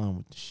having fun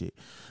with the shit.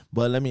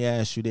 But let me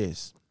ask you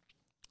this: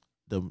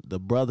 the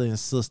brother and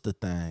sister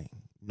thing,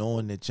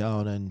 knowing that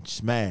y'all done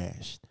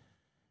smashed.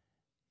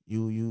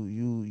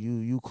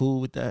 You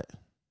cool with that?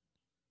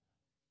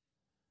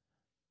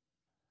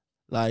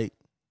 Like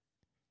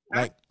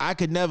I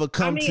could never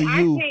come to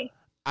you.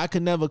 I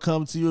could never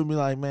come to you and be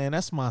like, man,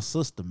 that's my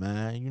sister,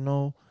 man. You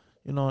know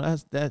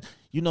that's that.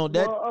 You know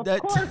that. Well,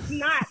 of course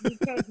not,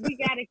 because we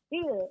got a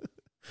kid.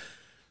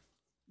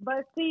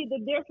 But see, the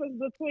difference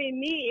between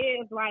me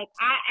is like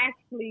I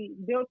actually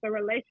built a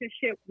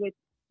relationship with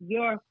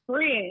your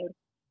friends,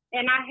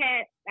 and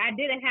I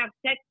didn't have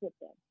sex with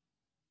them.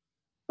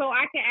 So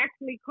I can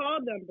actually call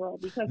them, bro,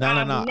 because no.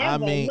 I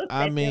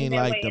mean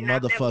like the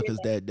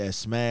motherfuckers that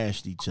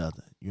smashed each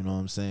other. You know what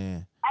I'm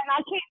saying? And I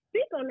can't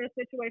speak on this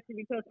situation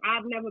because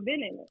I've never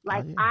been in it.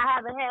 Like I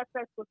haven't had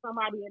sex with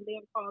somebody and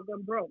then called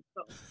them bro.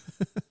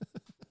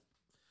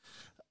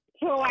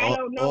 So I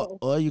don't know.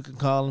 Or you can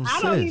call them sis.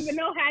 I don't even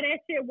know how that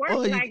shit works.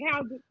 Ain't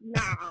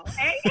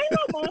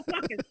no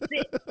motherfucking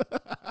sis.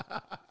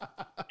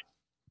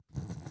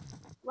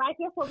 Like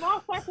if a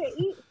motherfucker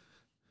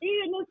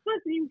eating this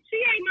pussy, she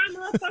ain't my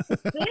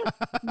motherfucking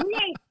sis. We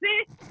ain't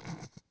sis.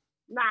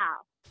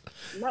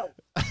 No.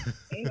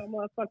 Ain't no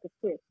motherfucking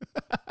sis.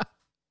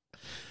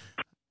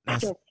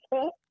 What's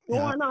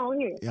going on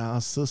here? Y'all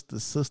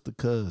sister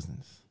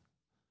cousins.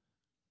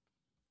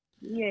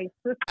 Yeah,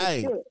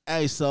 sister.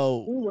 Hey,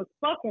 so we was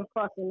fucking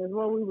is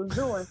what we was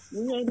doing.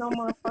 We ain't no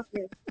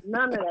motherfucking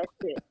none of that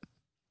shit.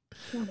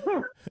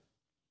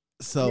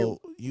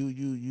 So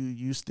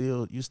you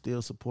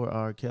still support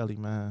R. Kelly,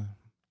 man?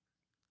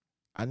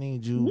 I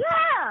need you.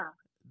 Yeah.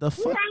 The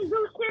fuck. He ain't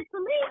do shit to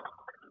me.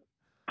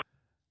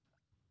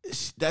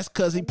 That's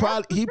because he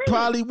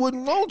probably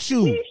wouldn't want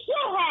you. He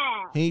should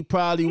have. He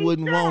probably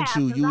wouldn't want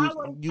you.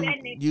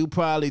 You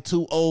probably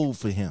too old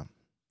for him.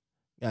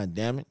 God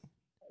damn it.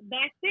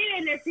 Back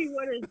then, if he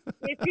would have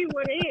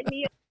hit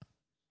me,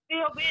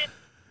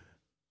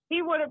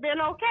 he would have been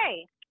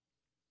okay,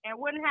 and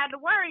wouldn't have to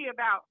worry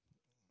about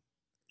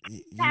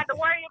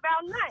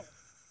nothing.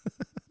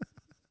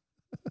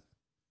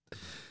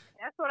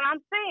 That's what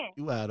I'm saying.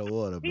 You out of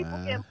order, People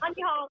man. get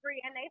money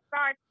hungry and they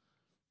start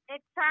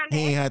trying to.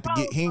 He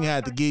ain't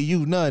have to give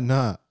you nothing,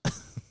 huh?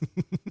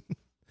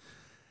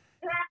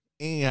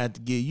 He ain't have to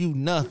give you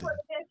nothing.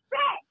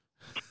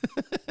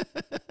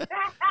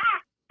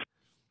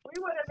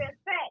 We would have been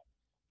set.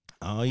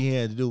 All he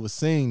had to do was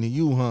sing to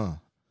you, huh?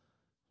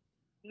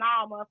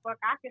 Nah, motherfucker,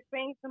 I can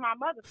sing to my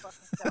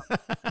motherfucking self.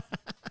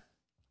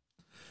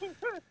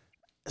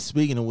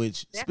 Speaking of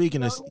which,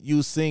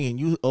 you singing,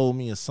 you owe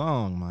me a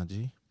song, my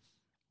G.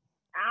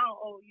 I don't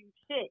owe you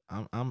shit.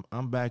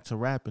 I'm back to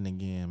rapping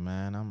again,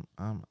 man.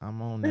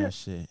 I'm on that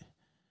shit.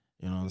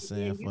 You know what I'm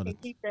saying? Yeah, you can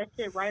keep that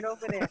shit right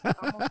over there.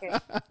 I'm okay.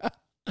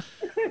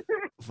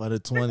 For the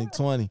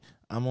 2020,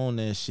 I'm on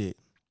that shit.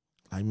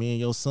 Like me and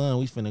your son,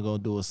 we finna go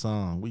do a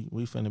song.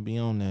 We finna be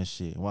on that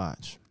shit.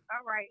 Watch.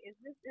 All right,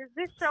 is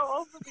this show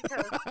over?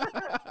 Because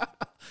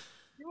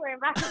you ain't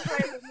about to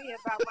play with me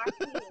about my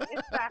kid.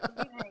 It's time for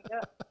me to hang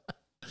up.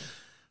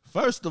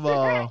 First of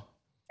all,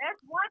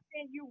 that's one thing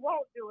thing you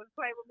won't do is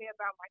play with me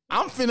about my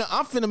kids.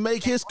 I'm finna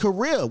make his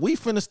career. We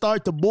finna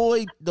start the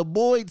Boyd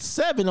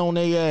 7 on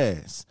their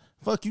ass.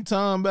 Fuck you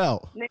talking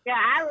about? Nigga,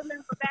 I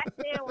remember back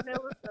then when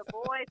it was the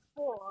Boys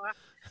 4,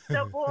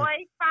 the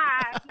Boys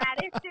 5. Now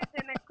this shit's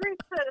in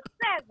increased to the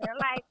 7.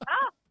 Like,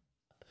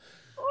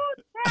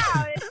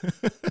 child,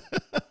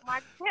 my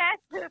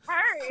chest is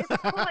hurt. It's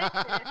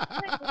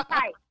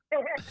tight.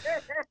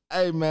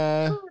 Hey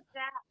man. Ooh,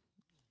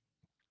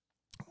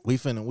 We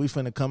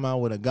finna come out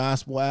with a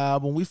gospel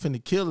album. We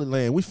finna kill it,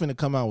 land. We finna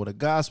come out with a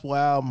gospel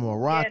album, a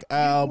rock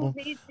album.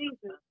 You need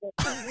Jesus.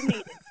 You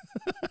need it.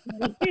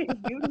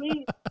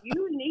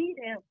 you need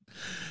him.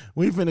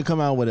 We finna come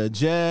out with a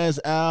jazz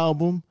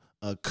album,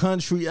 a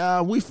country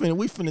album. We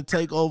finna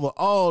take over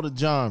all the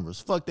genres.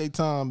 Fuck they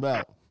talking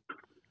about.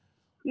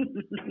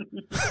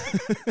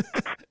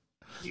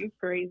 You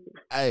crazy.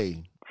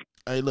 Hey,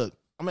 look,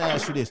 I'm gonna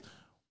ask you this.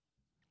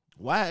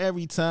 Why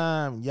every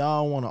time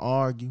y'all wanna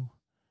argue,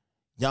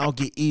 y'all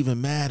get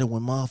even madder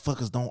when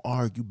motherfuckers don't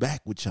argue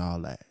back with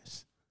y'all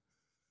ass?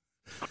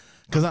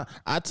 Cause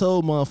I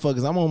told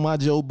motherfuckers I'm on my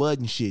Joe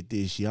Budden shit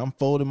this year. I'm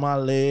folding my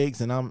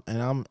legs and I'm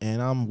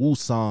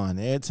woosawing.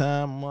 Every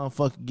time a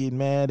motherfucker get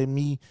mad at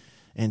me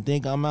and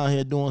think I'm out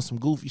here doing some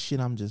goofy shit,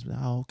 I'm just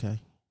okay,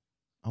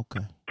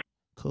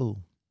 cool.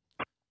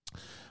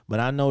 But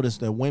I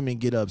noticed that women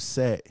get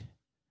upset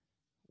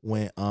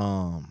when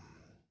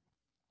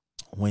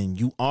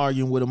you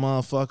arguing with a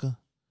motherfucker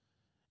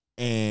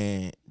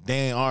and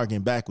they ain't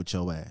arguing back with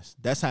your ass.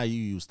 That's how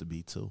you used to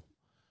be too.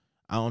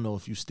 I don't know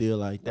if you still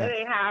like that. That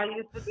ain't how I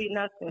used to be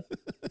nothing.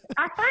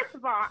 First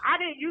of all, I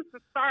didn't used to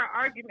start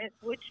arguments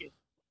with you.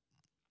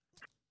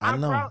 I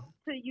know. brought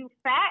to you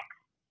facts.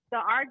 The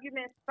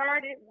argument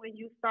started when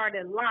you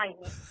started lying.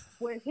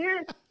 Well,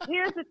 here's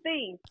the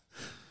thing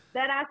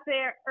that I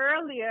said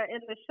earlier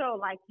in the show.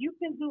 Like, you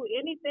can do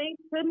anything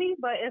to me,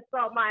 but it's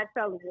on my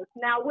intelligence.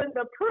 Now, when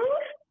the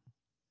proof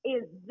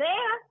is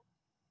there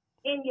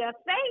in your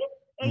face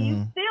and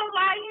you still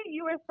lying,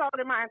 you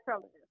insulted my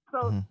intelligence.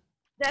 So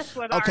that's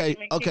what. Okay.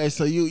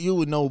 So you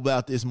would know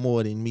about this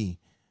more than me.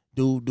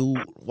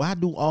 Why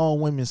do all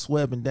women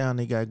sweating down?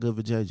 They got good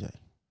for JJ.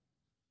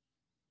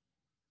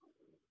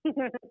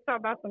 Talk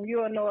about some.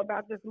 You'll know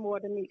about this more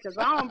than me because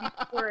I don't be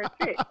square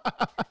shit.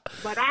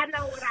 But I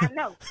know what I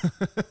know.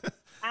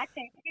 I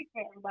can't speak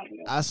for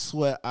everybody else.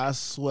 I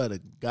swear to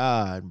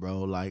God,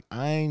 bro. Like,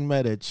 I ain't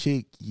met a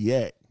chick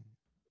yet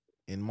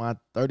in my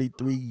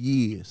 33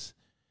 years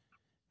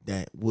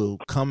that will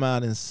come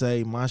out and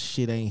say my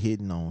shit ain't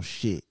hitting on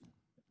shit.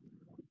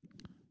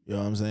 You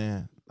know what I'm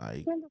saying?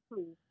 Like,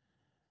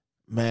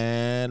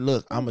 man,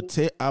 look, I'ma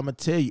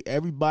tell you,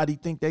 everybody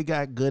think they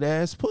got good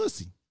ass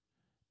pussy.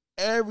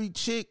 Every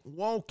chick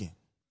walking,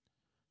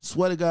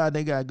 swear to God,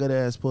 they got good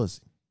ass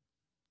pussy.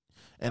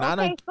 And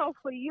so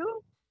for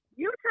you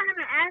trying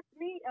to ask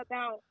me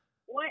about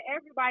what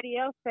everybody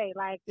else say,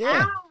 like,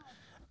 yeah.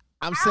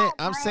 I'm saying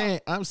you.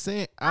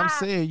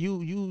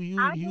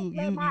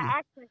 My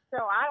actions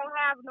show. I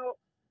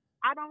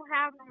don't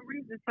have no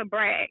reason to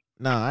brag.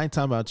 No, I ain't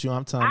talking about you.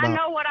 I'm talking about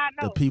know what I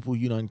know. The people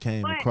you done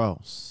came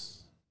across.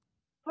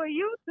 For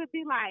you to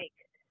be like,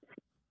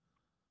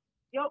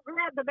 your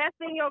girl, the best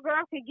thing your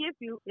girl can give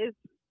you is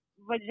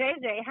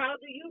vajayjay. How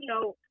do you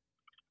know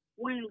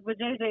when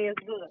vajayjay is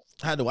good?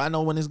 How do I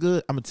know when it's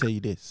good? I'm gonna tell you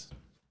this.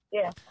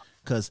 Yeah.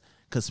 Cause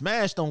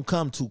smash don't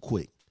come too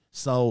quick.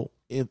 So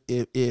if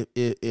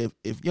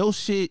your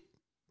shit,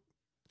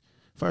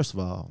 first of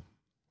all,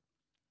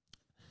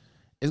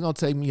 it's gonna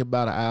take me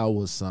about an hour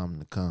or something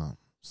to come.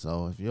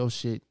 So if your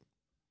shit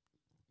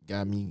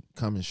got me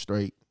coming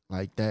straight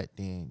like that,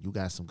 then you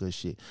got some good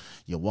shit.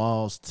 Your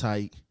walls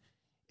tight.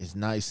 It's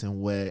nice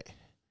and wet.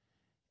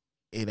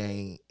 It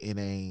ain't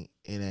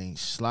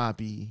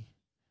sloppy.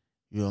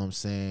 You know what I'm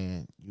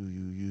saying?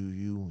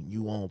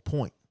 You on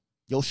point.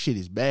 Your shit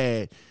is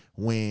bad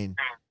when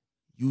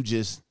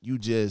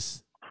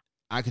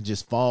I can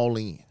just fall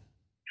in.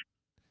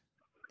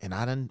 And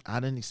I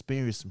done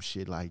experienced some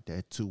shit like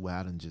that too, where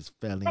I done just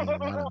fell in and I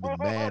done been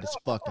mad as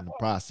fuck in the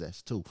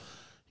process too.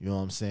 You know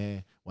what I'm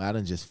saying? Where I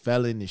done just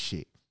fell in this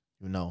shit,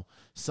 you know.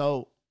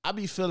 So I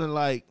be feeling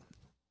like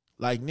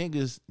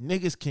niggas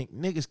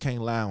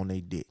can't lie on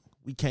their dick.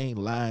 We can't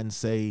lie and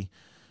say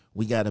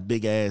we got a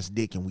big ass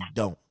dick and we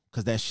don't,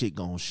 cause that shit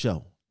gonna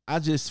show. I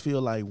just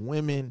feel like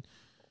women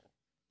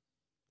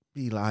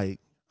be like,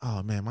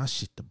 oh man, my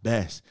shit the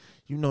best.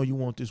 You know you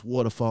want this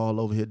waterfall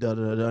over here,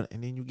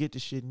 and then you get the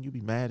shit and you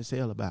be mad as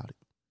hell about it.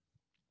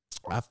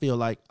 I feel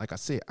like I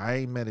said, I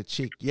ain't met a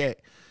chick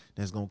yet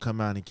that's gonna come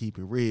out and keep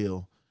it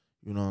real,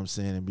 you know what I'm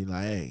saying, and be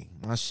like, hey,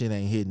 my shit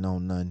ain't hitting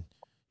on nothing,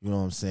 you know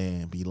what I'm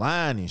saying, be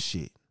lying and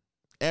shit.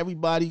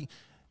 Everybody,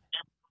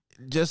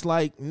 just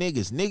like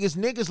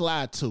niggas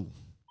lie too,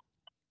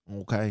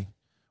 okay?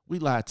 We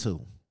lie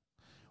too.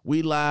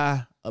 We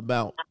lie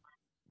about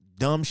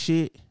dumb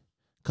shit.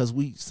 Cause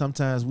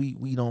sometimes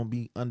we don't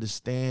be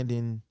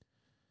understanding,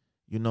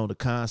 you know, the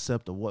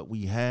concept of what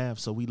we have.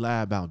 So we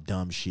lie about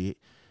dumb shit.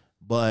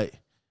 But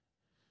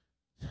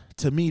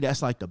to me,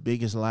 that's like the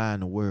biggest lie in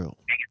the world.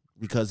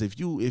 Because if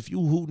you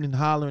hooting and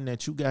hollering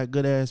that you got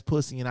good ass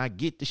pussy and I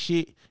get the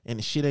shit and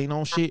the shit ain't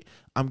on shit,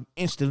 I'm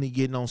instantly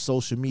getting on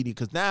social media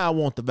because now I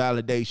want the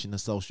validation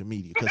of social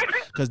media. Because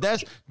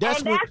that's and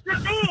that's the thing.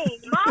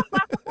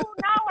 Motherfuckers who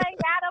know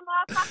ain't got a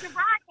motherfucking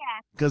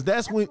broadcast. Because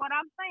that's when what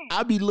I'm saying.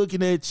 I be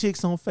looking at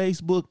chicks on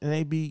Facebook and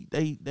they be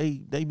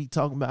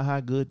talking about how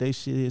good they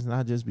shit is and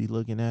I just be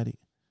looking at it.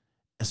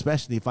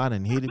 Especially if I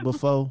done hit it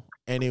before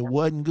and it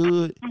wasn't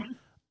good.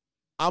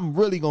 I'm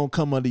really gonna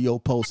come under your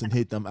post and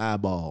hit them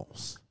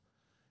eyeballs.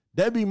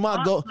 That be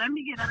my goal. Let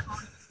me get on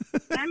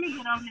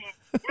there.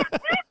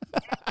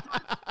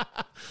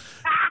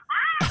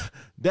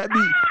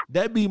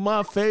 that be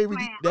my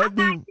favorite. That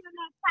be.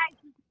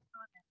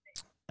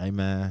 Hey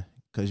man,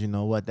 cause you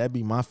know what? That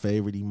be my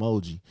favorite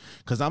emoji.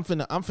 Cause I'm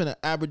finna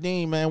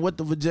Aberdeen, man. What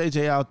the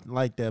JJ out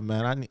like that,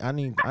 man? I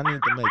need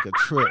to make a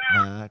trip,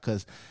 man.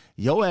 Cause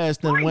your ass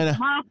done went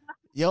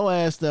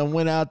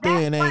out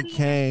there and ain't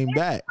came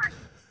back.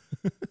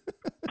 I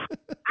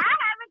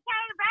haven't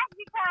came back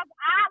because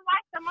I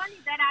like the money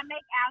that I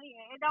make out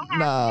here. It don't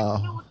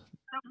have to do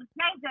with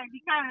JJ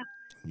because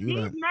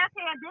these meth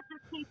head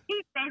bitches keep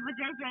favor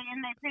JJ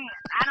in their pants.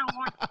 I don't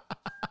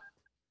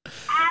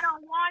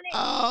want it.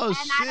 Oh, and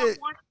shit. I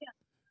don't want it.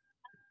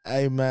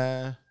 Hey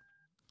man,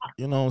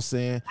 you know what I'm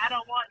saying? I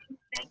don't want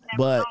anything that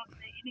but belongs to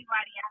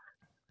anybody else.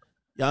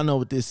 Y'all know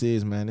what this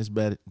is, man. It's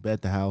Bet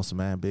the House,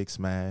 man. Big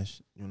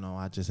Smash. You know,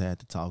 I just had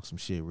to talk some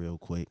shit real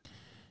quick.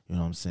 You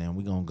know what I'm saying?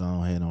 We gonna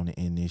go ahead on and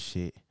end this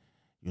shit.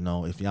 You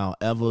know, if y'all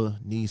ever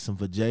need some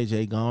for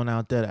JJ going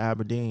out there to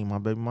Aberdeen, my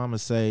baby mama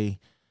say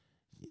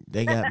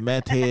they got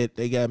meth head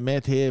for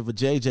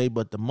JJ,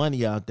 but the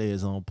money out there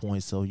is on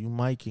point. So you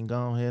might can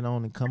go ahead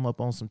on and come up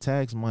on some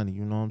tax money.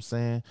 You know what I'm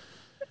saying?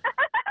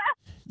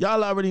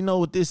 Y'all already know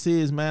what this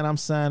is, man. I'm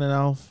signing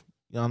off.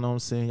 Y'all know what I'm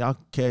saying? Y'all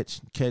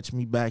catch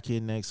me back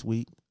here next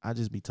week. I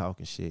just be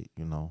talking shit,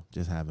 you know,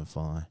 just having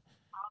fun.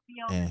 I'll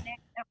be on the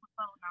next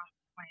episode now.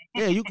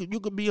 Yeah, you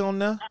could be on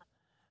there.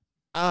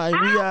 All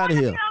right, we out of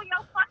here.